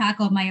Choco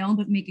Taco of my own,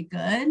 but make it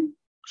good.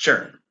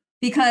 Sure.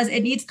 Because it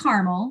needs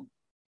caramel.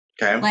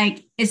 Okay.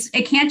 Like,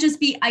 it can't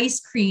just be ice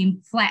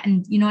cream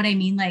flattened. You know what I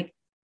mean? Like,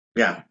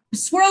 yeah.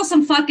 Swirl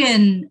some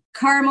fucking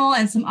caramel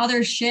and some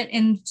other shit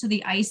into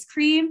the ice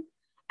cream.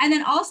 And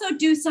then also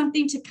do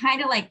something to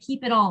kind of like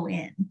keep it all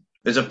in.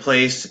 There's a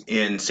place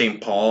in St.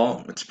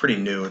 Paul. It's pretty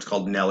new. It's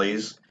called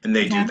Nellie's. And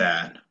they do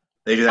that.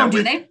 They do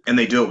that and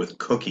they do it with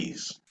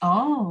cookies.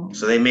 Oh.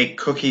 So they make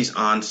cookies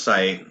on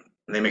site.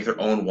 And they make their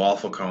own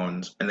waffle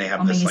cones. And they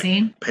have this like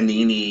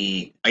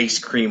panini ice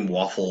cream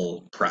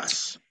waffle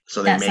press.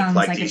 So they make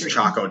like these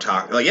Choco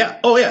Taco. Like,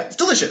 it's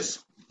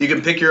delicious. You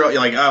can pick you're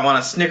like, I want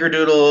a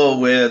snickerdoodle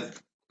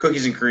with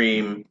cookies and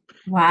cream.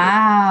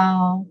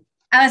 Wow.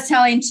 I was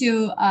telling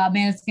to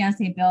Amanda's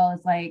fiance Bill,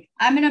 is like,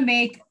 I'm gonna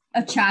make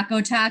a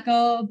Choco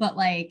Taco, but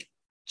like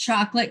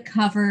chocolate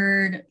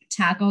covered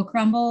taco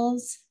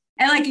crumbles.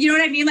 And like, you know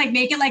what I mean? Like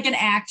make it like an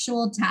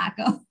actual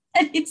taco.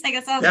 And it's like,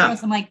 it sounds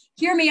gross. I'm like,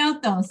 hear me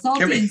out though.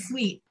 Salty and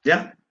sweet.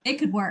 Yeah. It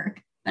could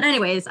work. But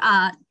anyways,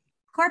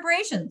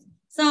 corporations.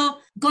 So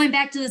going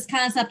back to this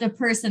concept of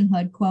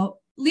personhood, quote,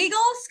 legal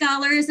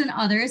scholars and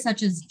others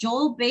such as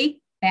Joel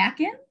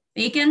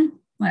Bacon,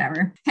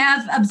 whatever,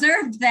 have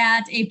observed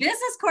that a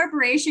business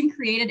corporation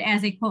created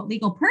as a, quote,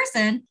 legal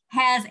person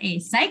has a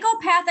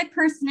psychopathic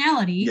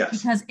personality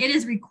because it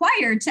is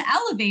required to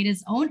elevate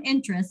its own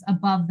interests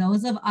above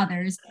those of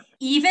others,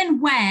 even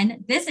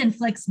when this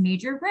inflicts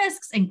major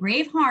risks and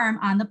grave harm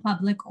on the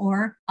public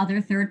or other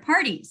third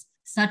parties.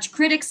 Such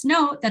critics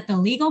note that the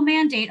legal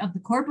mandate of the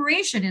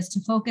corporation is to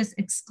focus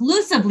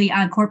exclusively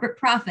on corporate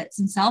profits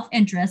and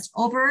self-interest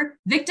over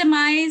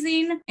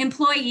victimizing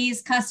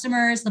employees,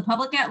 customers, the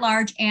public at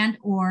large, and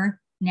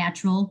or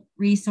natural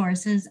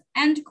resources,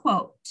 end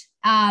quote.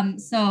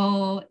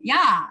 So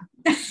yeah.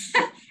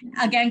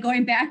 Again,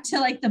 going back to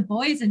like the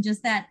boys and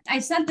just that, I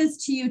sent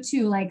this to you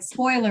too, like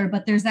spoiler,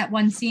 but there's that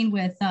one scene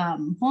with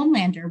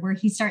Homelander where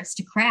he starts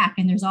to crack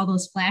and there's all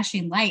those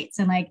flashing lights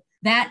and like,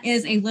 that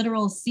is a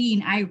literal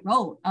scene I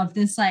wrote of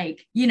this,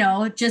 like, you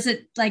know, just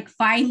it, like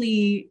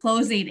finally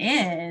closing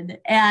in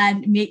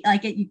and make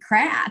like it you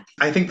crack.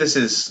 I think this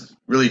is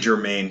really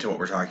germane to what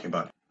we're talking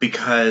about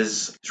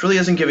because this really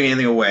isn't giving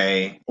anything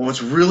away. But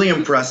what's really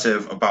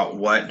impressive about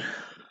what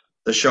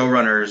the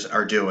showrunners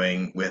are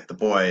doing with the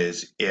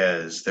boys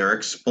is they're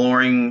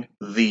exploring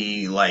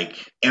the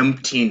like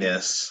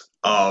emptiness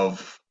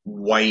of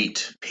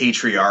white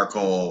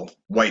patriarchal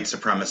white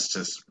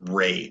supremacist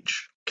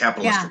rage.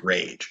 Capitalistic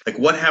rage. Like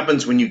what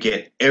happens when you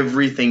get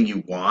everything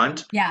you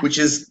want, which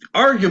is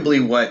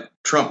arguably what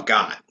Trump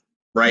got,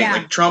 right?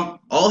 Like Trump,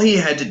 all he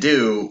had to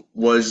do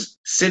was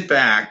sit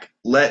back,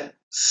 let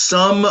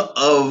some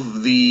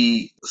of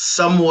the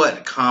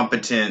somewhat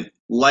competent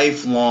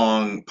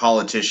lifelong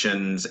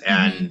politicians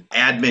and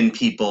admin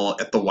people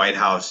at the White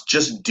House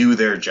just do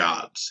their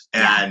jobs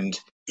and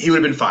he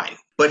would have been fine.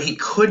 But he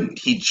couldn't.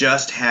 He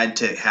just had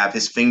to have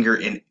his finger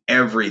in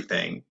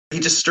everything. He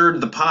just stirred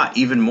the pot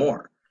even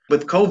more.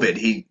 With COVID,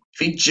 if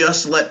he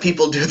just let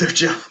people do their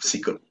jobs,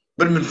 he would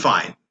have been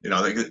fine, you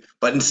know.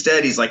 But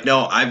instead, he's like,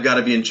 no, I've got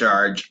to be in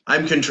charge.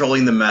 I'm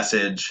controlling the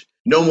message.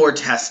 No more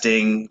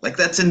testing. Like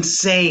that's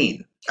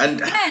insane. And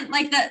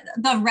like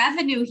the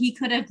revenue he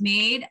could have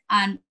made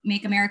on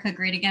 "Make America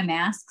Great Again"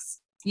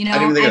 masks. You know,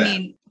 I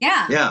mean,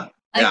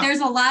 there's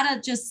a lot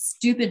of just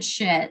stupid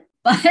shit,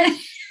 but.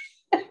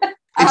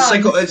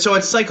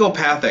 It's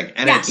psychopathic,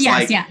 and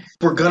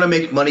we're gonna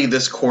make money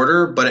this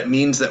quarter, but it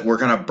means that we're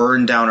gonna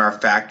burn down our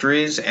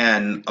factories,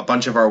 and a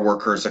bunch of our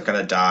workers are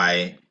gonna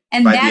die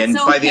by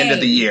the end of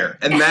the year,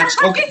 and that's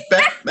okay.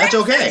 That's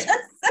okay.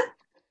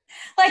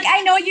 Like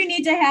I know you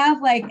need to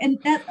have and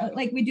that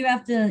we do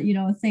have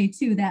to say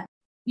too that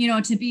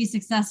to be a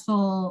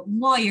successful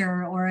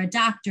lawyer or a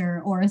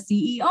doctor or a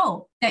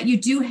CEO that you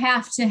do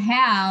have to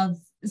have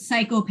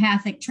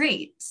psychopathic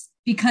traits.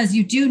 Because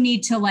you do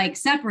need to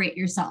separate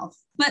yourself.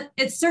 But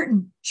it's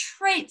certain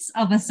traits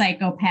of a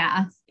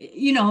psychopath,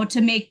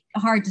 to make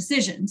hard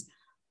decisions.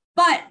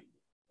 But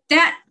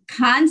that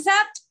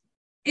concept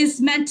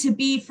is meant to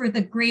be for the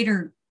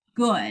greater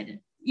good,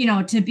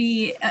 to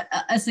be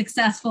a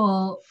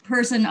successful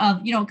person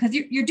of, because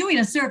you're doing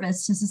a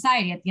service to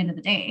society at the end of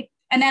the day.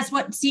 And that's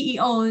what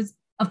CEOs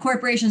of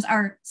corporations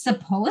are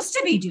supposed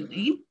to be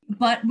doing.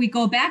 But we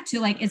go back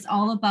to it's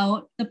all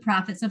about the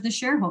profits of the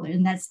shareholder,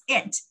 and that's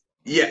it.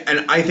 Yeah,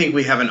 and I think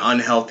we have an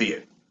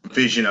unhealthy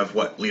vision of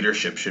what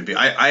leadership should be.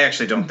 I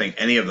actually don't think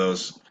any of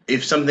those.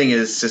 If something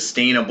is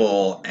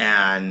sustainable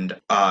and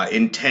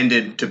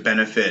intended to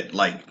benefit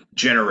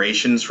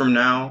generations from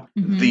now,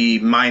 the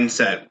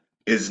mindset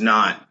is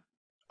not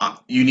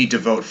you need to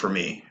vote for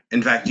me.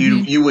 In fact,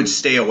 you would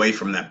stay away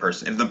from that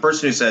person. If the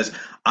person who says,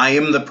 I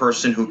am the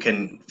person who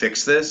can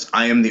fix this,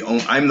 I'm the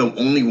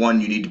only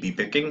one you need to be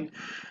picking,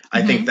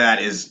 I think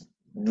that is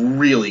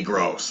really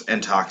gross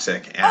and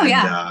toxic. Oh, And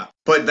yeah.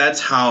 but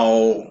that's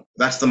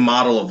the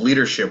model of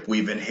leadership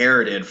we've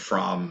inherited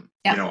from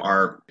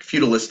our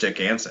feudalistic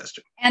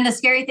ancestors. And the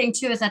scary thing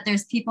too is that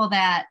there's people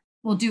that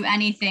will do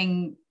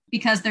anything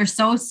because they're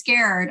so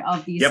scared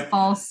of these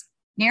false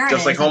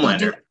narratives. Just like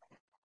Homelander.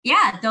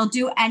 They'll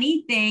do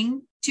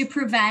anything to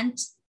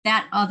prevent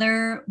that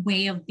other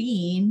way of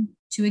being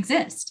to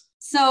exist.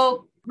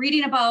 So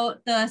reading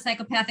about the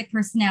psychopathic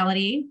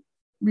personality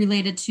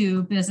related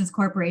to business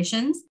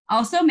corporations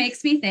also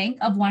makes me think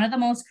of one of the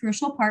most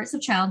crucial parts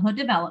of childhood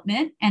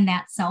development, and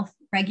that's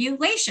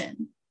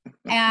self-regulation.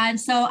 And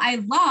so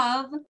I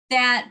love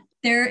that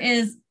there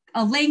is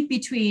a link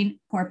between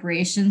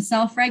corporations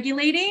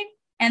self-regulating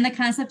and the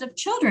concept of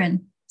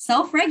children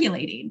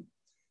self-regulating.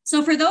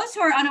 So for those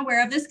who are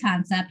unaware of this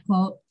concept,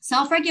 quote,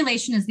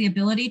 self-regulation is the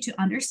ability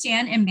to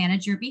understand and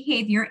manage your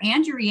behavior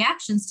and your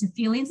reactions to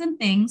feelings and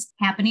things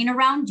happening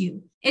around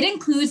you. It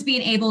includes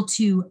being able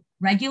to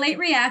regulate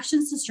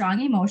reactions to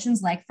strong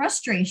emotions like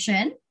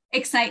frustration,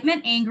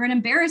 excitement, anger, and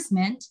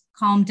embarrassment,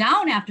 calm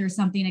down after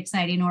something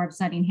exciting or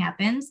upsetting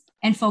happens,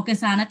 and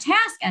focus on a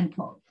task, end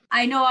quote.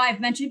 I know I've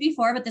mentioned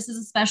before, but this is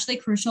especially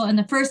crucial in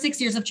the first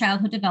 6 years of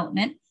childhood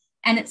development,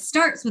 and it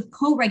starts with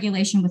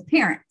co-regulation with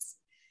parents.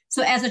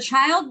 So as a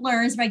child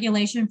learns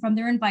regulation from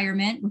their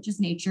environment, which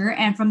is nature,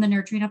 and from the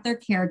nurturing of their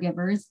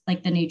caregivers,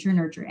 like the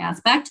nature-nurture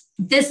aspect,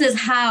 this is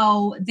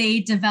how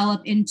they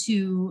develop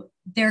into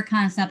their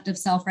concept of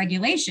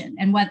self-regulation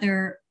and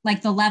whether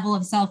like the level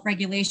of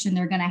self-regulation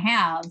they're going to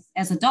have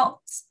as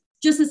adults.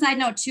 Just a side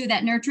note too,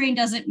 that nurturing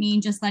doesn't mean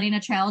just letting a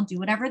child do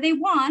whatever they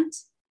want,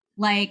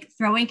 like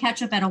throwing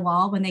ketchup at a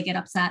wall when they get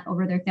upset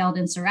over their failed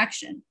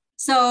insurrection.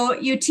 So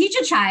you teach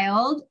a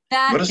child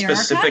that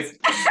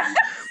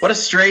what a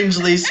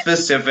strangely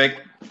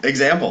specific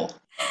example.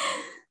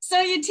 So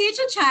you teach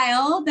a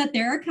child that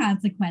there are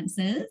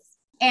consequences,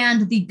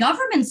 and the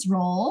government's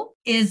role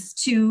is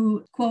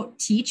to, quote,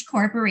 teach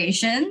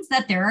corporations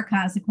that there are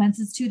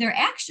consequences to their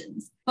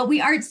actions. But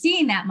we aren't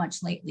seeing that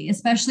much lately,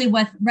 especially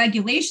with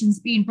regulations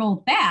being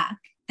rolled back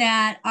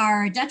that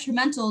are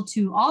detrimental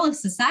to all of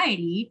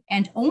society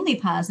and only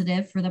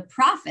positive for the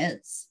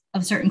profits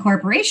of certain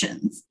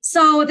corporations.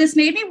 So this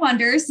made me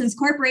wonder, since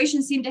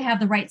corporations seem to have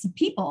the rights of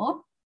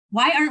people,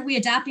 why aren't we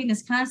adopting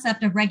this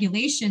concept of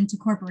regulation to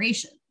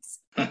corporations?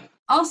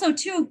 Also,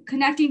 too,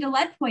 connecting to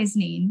lead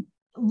poisoning,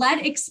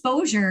 lead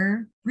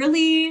exposure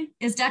really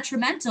is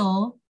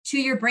detrimental to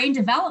your brain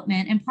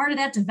development. And part of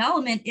that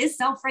development is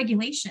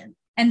self-regulation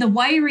and the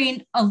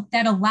wiring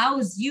that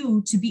allows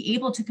you to be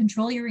able to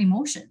control your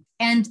emotion.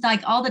 And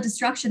like all the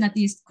destruction that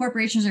these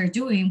corporations are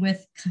doing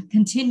with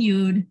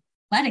continued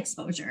lead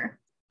exposure.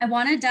 I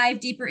want to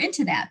dive deeper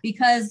into that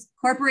because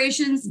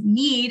corporations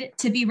need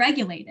to be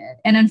regulated.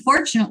 And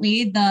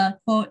unfortunately, the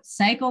quote,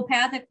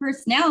 psychopathic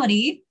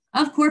personality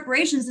of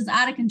corporations is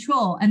out of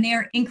control and they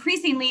are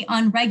increasingly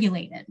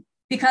unregulated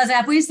because,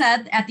 as we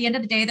said, at the end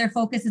of the day, their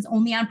focus is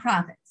only on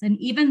profits. And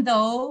even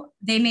though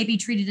they may be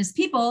treated as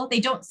people,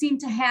 they don't seem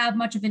to have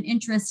much of an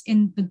interest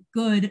in the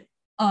good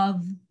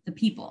of the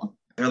people.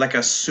 They're like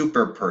a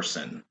super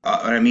person.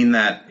 And I mean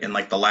that in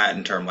like the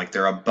Latin term, like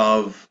they're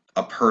above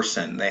a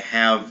person. They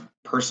have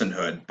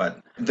personhood, but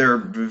their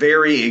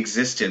very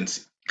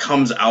existence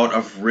comes out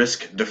of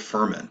risk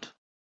deferment.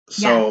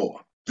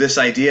 So this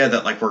idea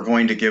that like we're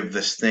going to give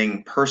this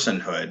thing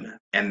personhood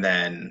and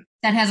then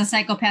that has a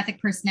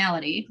psychopathic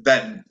personality.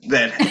 That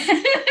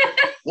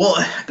well,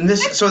 and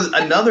this so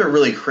another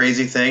really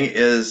crazy thing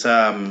is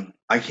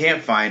I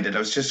can't find it. I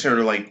was just sort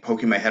of like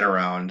poking my head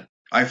around.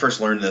 I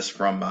first learned this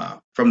from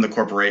The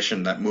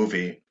Corporation, that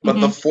movie. But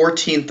the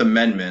 14th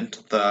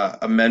Amendment, the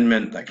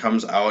amendment that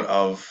comes out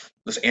of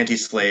this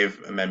anti-slave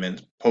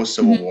amendment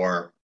post-Civil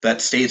War,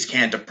 that states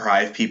can't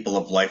deprive people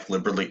of life,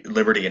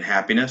 liberty, and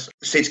happiness.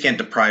 States can't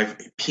deprive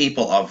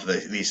people of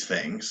these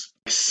things.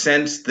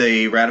 Since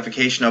the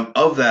ratification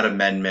of that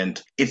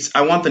amendment,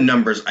 I want the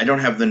numbers. I don't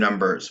have the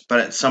numbers, but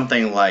it's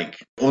something like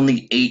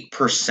only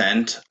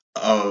 8%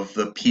 of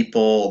the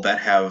people that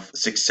have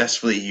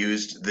successfully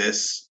used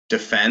this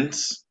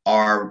defense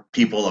are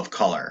people of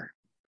color.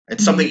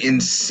 It's something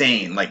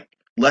insane, like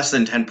less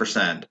than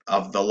 10%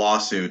 of the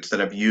lawsuits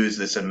that have used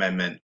this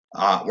amendment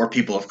were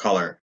people of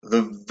color.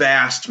 The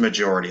vast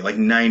majority, like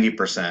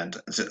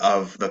 90%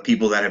 of the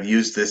people that have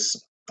used this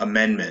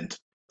amendment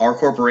are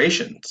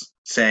corporations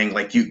saying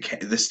like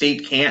the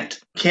state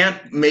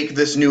can't make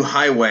this new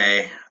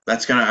highway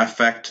that's going to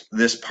affect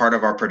this part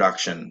of our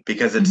production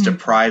because it's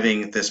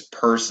depriving this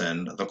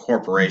person, the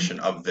corporation,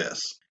 of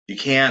this. You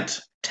can't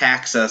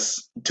tax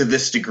us to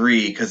this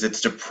degree because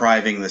it's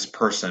depriving this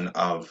person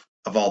of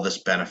all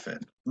this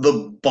benefit.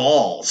 The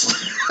balls.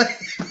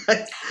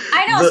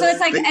 I know. So it's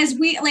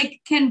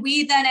like, can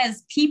we then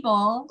as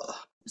people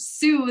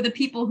sue the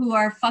people who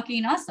are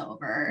fucking us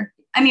over?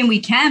 I mean, we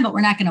can, but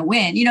we're not going to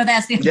win. You know,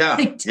 that's the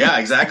thing. Yeah,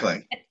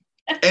 exactly.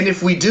 And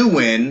if we do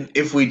win,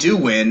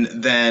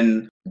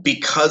 then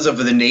because of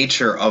the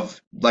nature of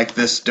like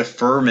this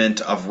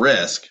deferment of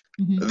risk,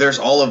 there's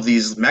all of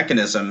these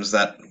mechanisms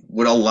that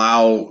would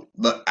allow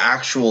the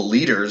actual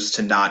leaders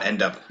to not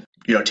end up,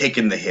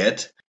 taking the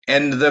hit.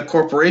 And the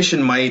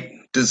corporation might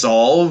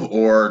dissolve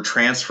or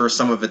transfer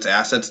some of its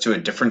assets to a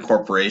different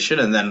corporation.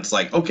 And then it's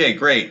like, okay,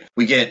 great.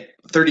 We get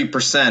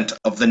 30%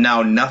 of the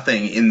now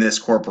nothing in this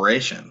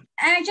corporation.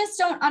 And I just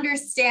don't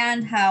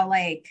understand how,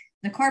 like,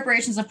 the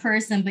corporation's a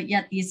person, but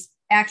yet these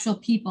actual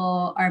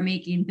people are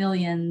making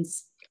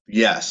billions.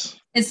 Yes.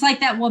 It's like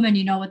that woman,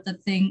 with the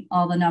thing,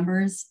 all the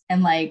numbers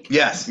and like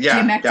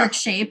geometric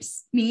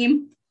shapes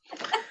meme.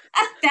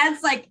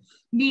 That's like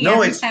me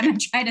every time I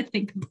try to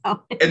think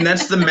about it. And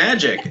that's the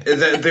magic.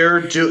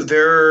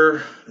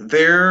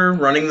 They're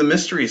running the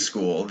mystery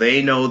school.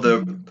 They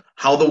know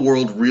how the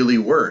world really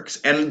works,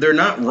 and they're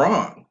not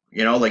wrong.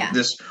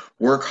 This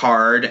work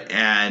hard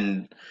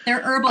and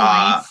they're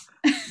Herbalife.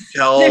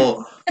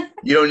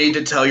 You don't need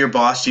to tell your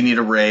boss you need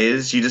a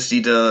raise. You just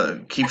need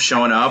to keep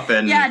showing up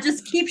and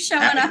just keep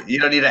showing up. You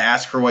don't need to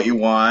ask for what you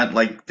want.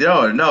 Like,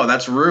 no,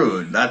 that's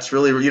rude. That's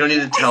really rude. You don't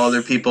need to tell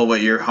other people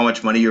how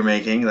much money you're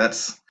making.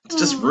 It's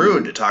just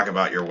rude to talk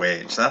about your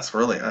wage. That's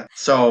really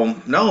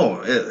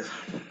no.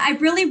 I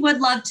really would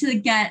love to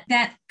get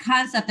that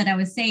concept that I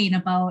was saying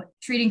about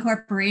treating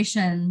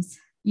corporations,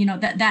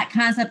 that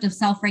concept of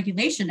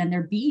self-regulation, and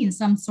there being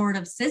some sort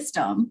of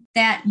system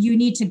that you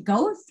need to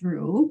go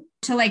through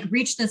to like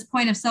reach this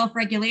point of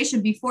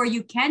self-regulation before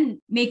you can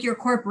make your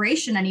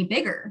corporation any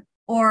bigger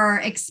or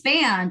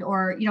expand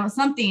or,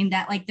 something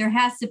that like there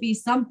has to be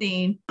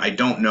something. I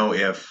don't know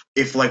if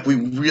like we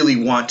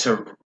really want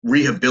to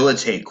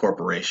rehabilitate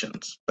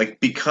corporations, like,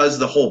 because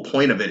the whole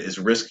point of it is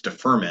risk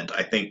deferment.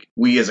 I think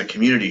we as a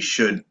community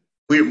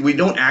we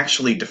don't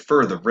actually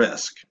defer the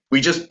risk.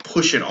 We just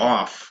push it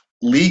off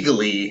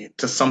legally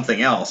to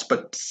something else,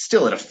 but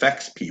still it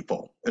affects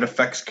people. It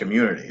affects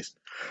communities.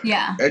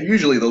 Yeah. And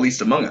usually the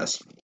least among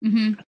us.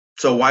 Mm-hmm.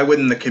 So why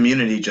wouldn't the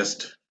community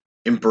just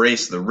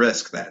embrace the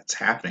risk that's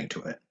happening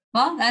to it?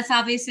 Well, that's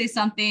obviously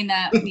something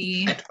that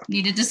we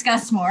need to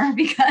discuss more,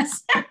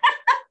 because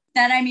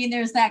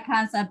there's that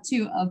concept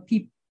too of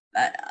people,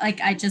 like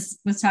I just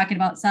was talking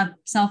about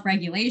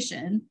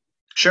self-regulation.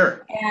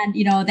 Sure. And,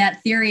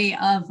 that theory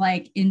of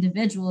like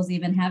individuals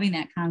even having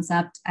that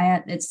concept,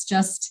 it's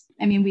just,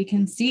 we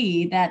can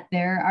see that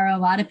there are a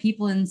lot of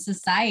people in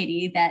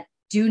society that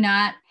do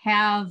not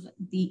have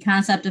the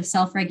concept of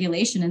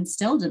self-regulation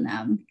instilled in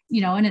them,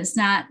 and it's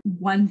not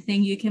one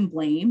thing you can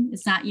blame.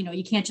 It's not,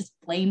 you can't just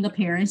blame the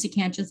parents. You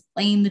can't just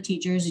blame the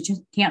teachers. You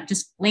just can't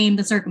just blame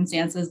the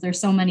circumstances. There's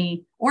so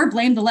many, or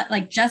blame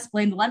just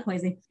blame the lead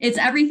poisoning. It's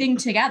everything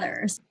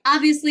together.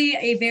 Obviously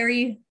a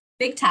very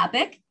big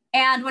topic.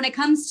 And when it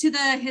comes to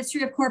the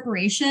history of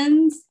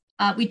corporations,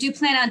 we do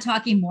plan on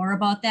talking more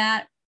about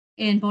that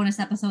in bonus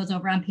episodes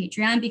over on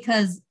Patreon,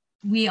 because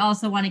we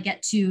also want to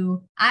get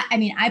to,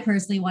 I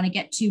personally want to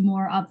get to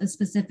more of the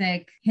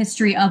specific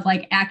history of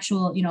like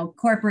actual,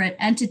 corporate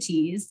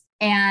entities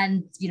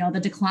and, the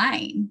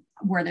decline,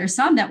 where there's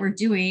some that were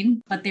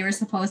doing what they were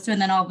supposed to,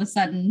 and then all of a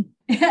sudden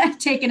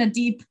taking a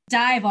deep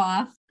dive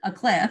off a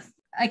cliff.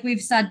 Like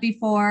we've said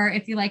before,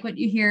 if you like what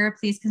you hear,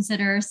 please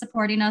consider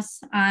supporting us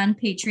on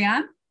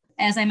Patreon.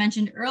 As I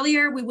mentioned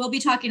earlier, we will be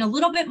talking a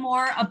little bit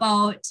more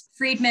about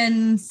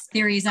Friedman's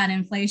theories on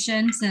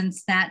inflation,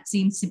 since that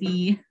seems to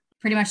be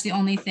pretty much the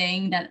only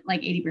thing that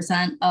like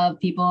 80% of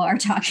people are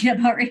talking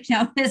about right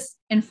now is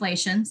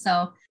inflation.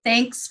 So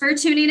thanks for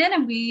tuning in,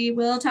 and we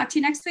will talk to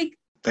you next week.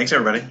 Thanks,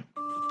 everybody.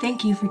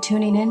 Thank you for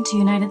tuning in to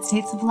United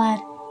States of Lead,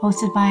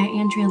 hosted by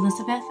Andrea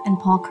Elizabeth and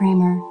Paul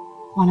Kramer.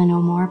 Want to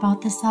know more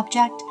about this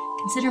subject?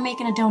 Consider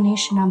making a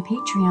donation on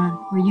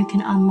Patreon, where you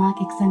can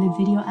unlock extended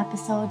video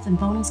episodes and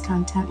bonus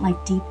content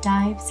like deep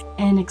dives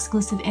and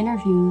exclusive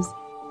interviews.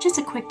 Just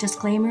a quick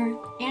disclaimer,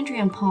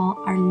 Andrea and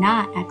Paul are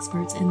not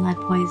experts in lead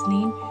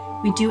poisoning.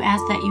 We do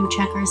ask that you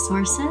check our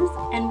sources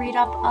and read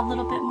up a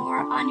little bit more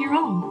on your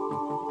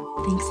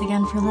own. Thanks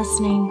again for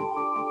listening.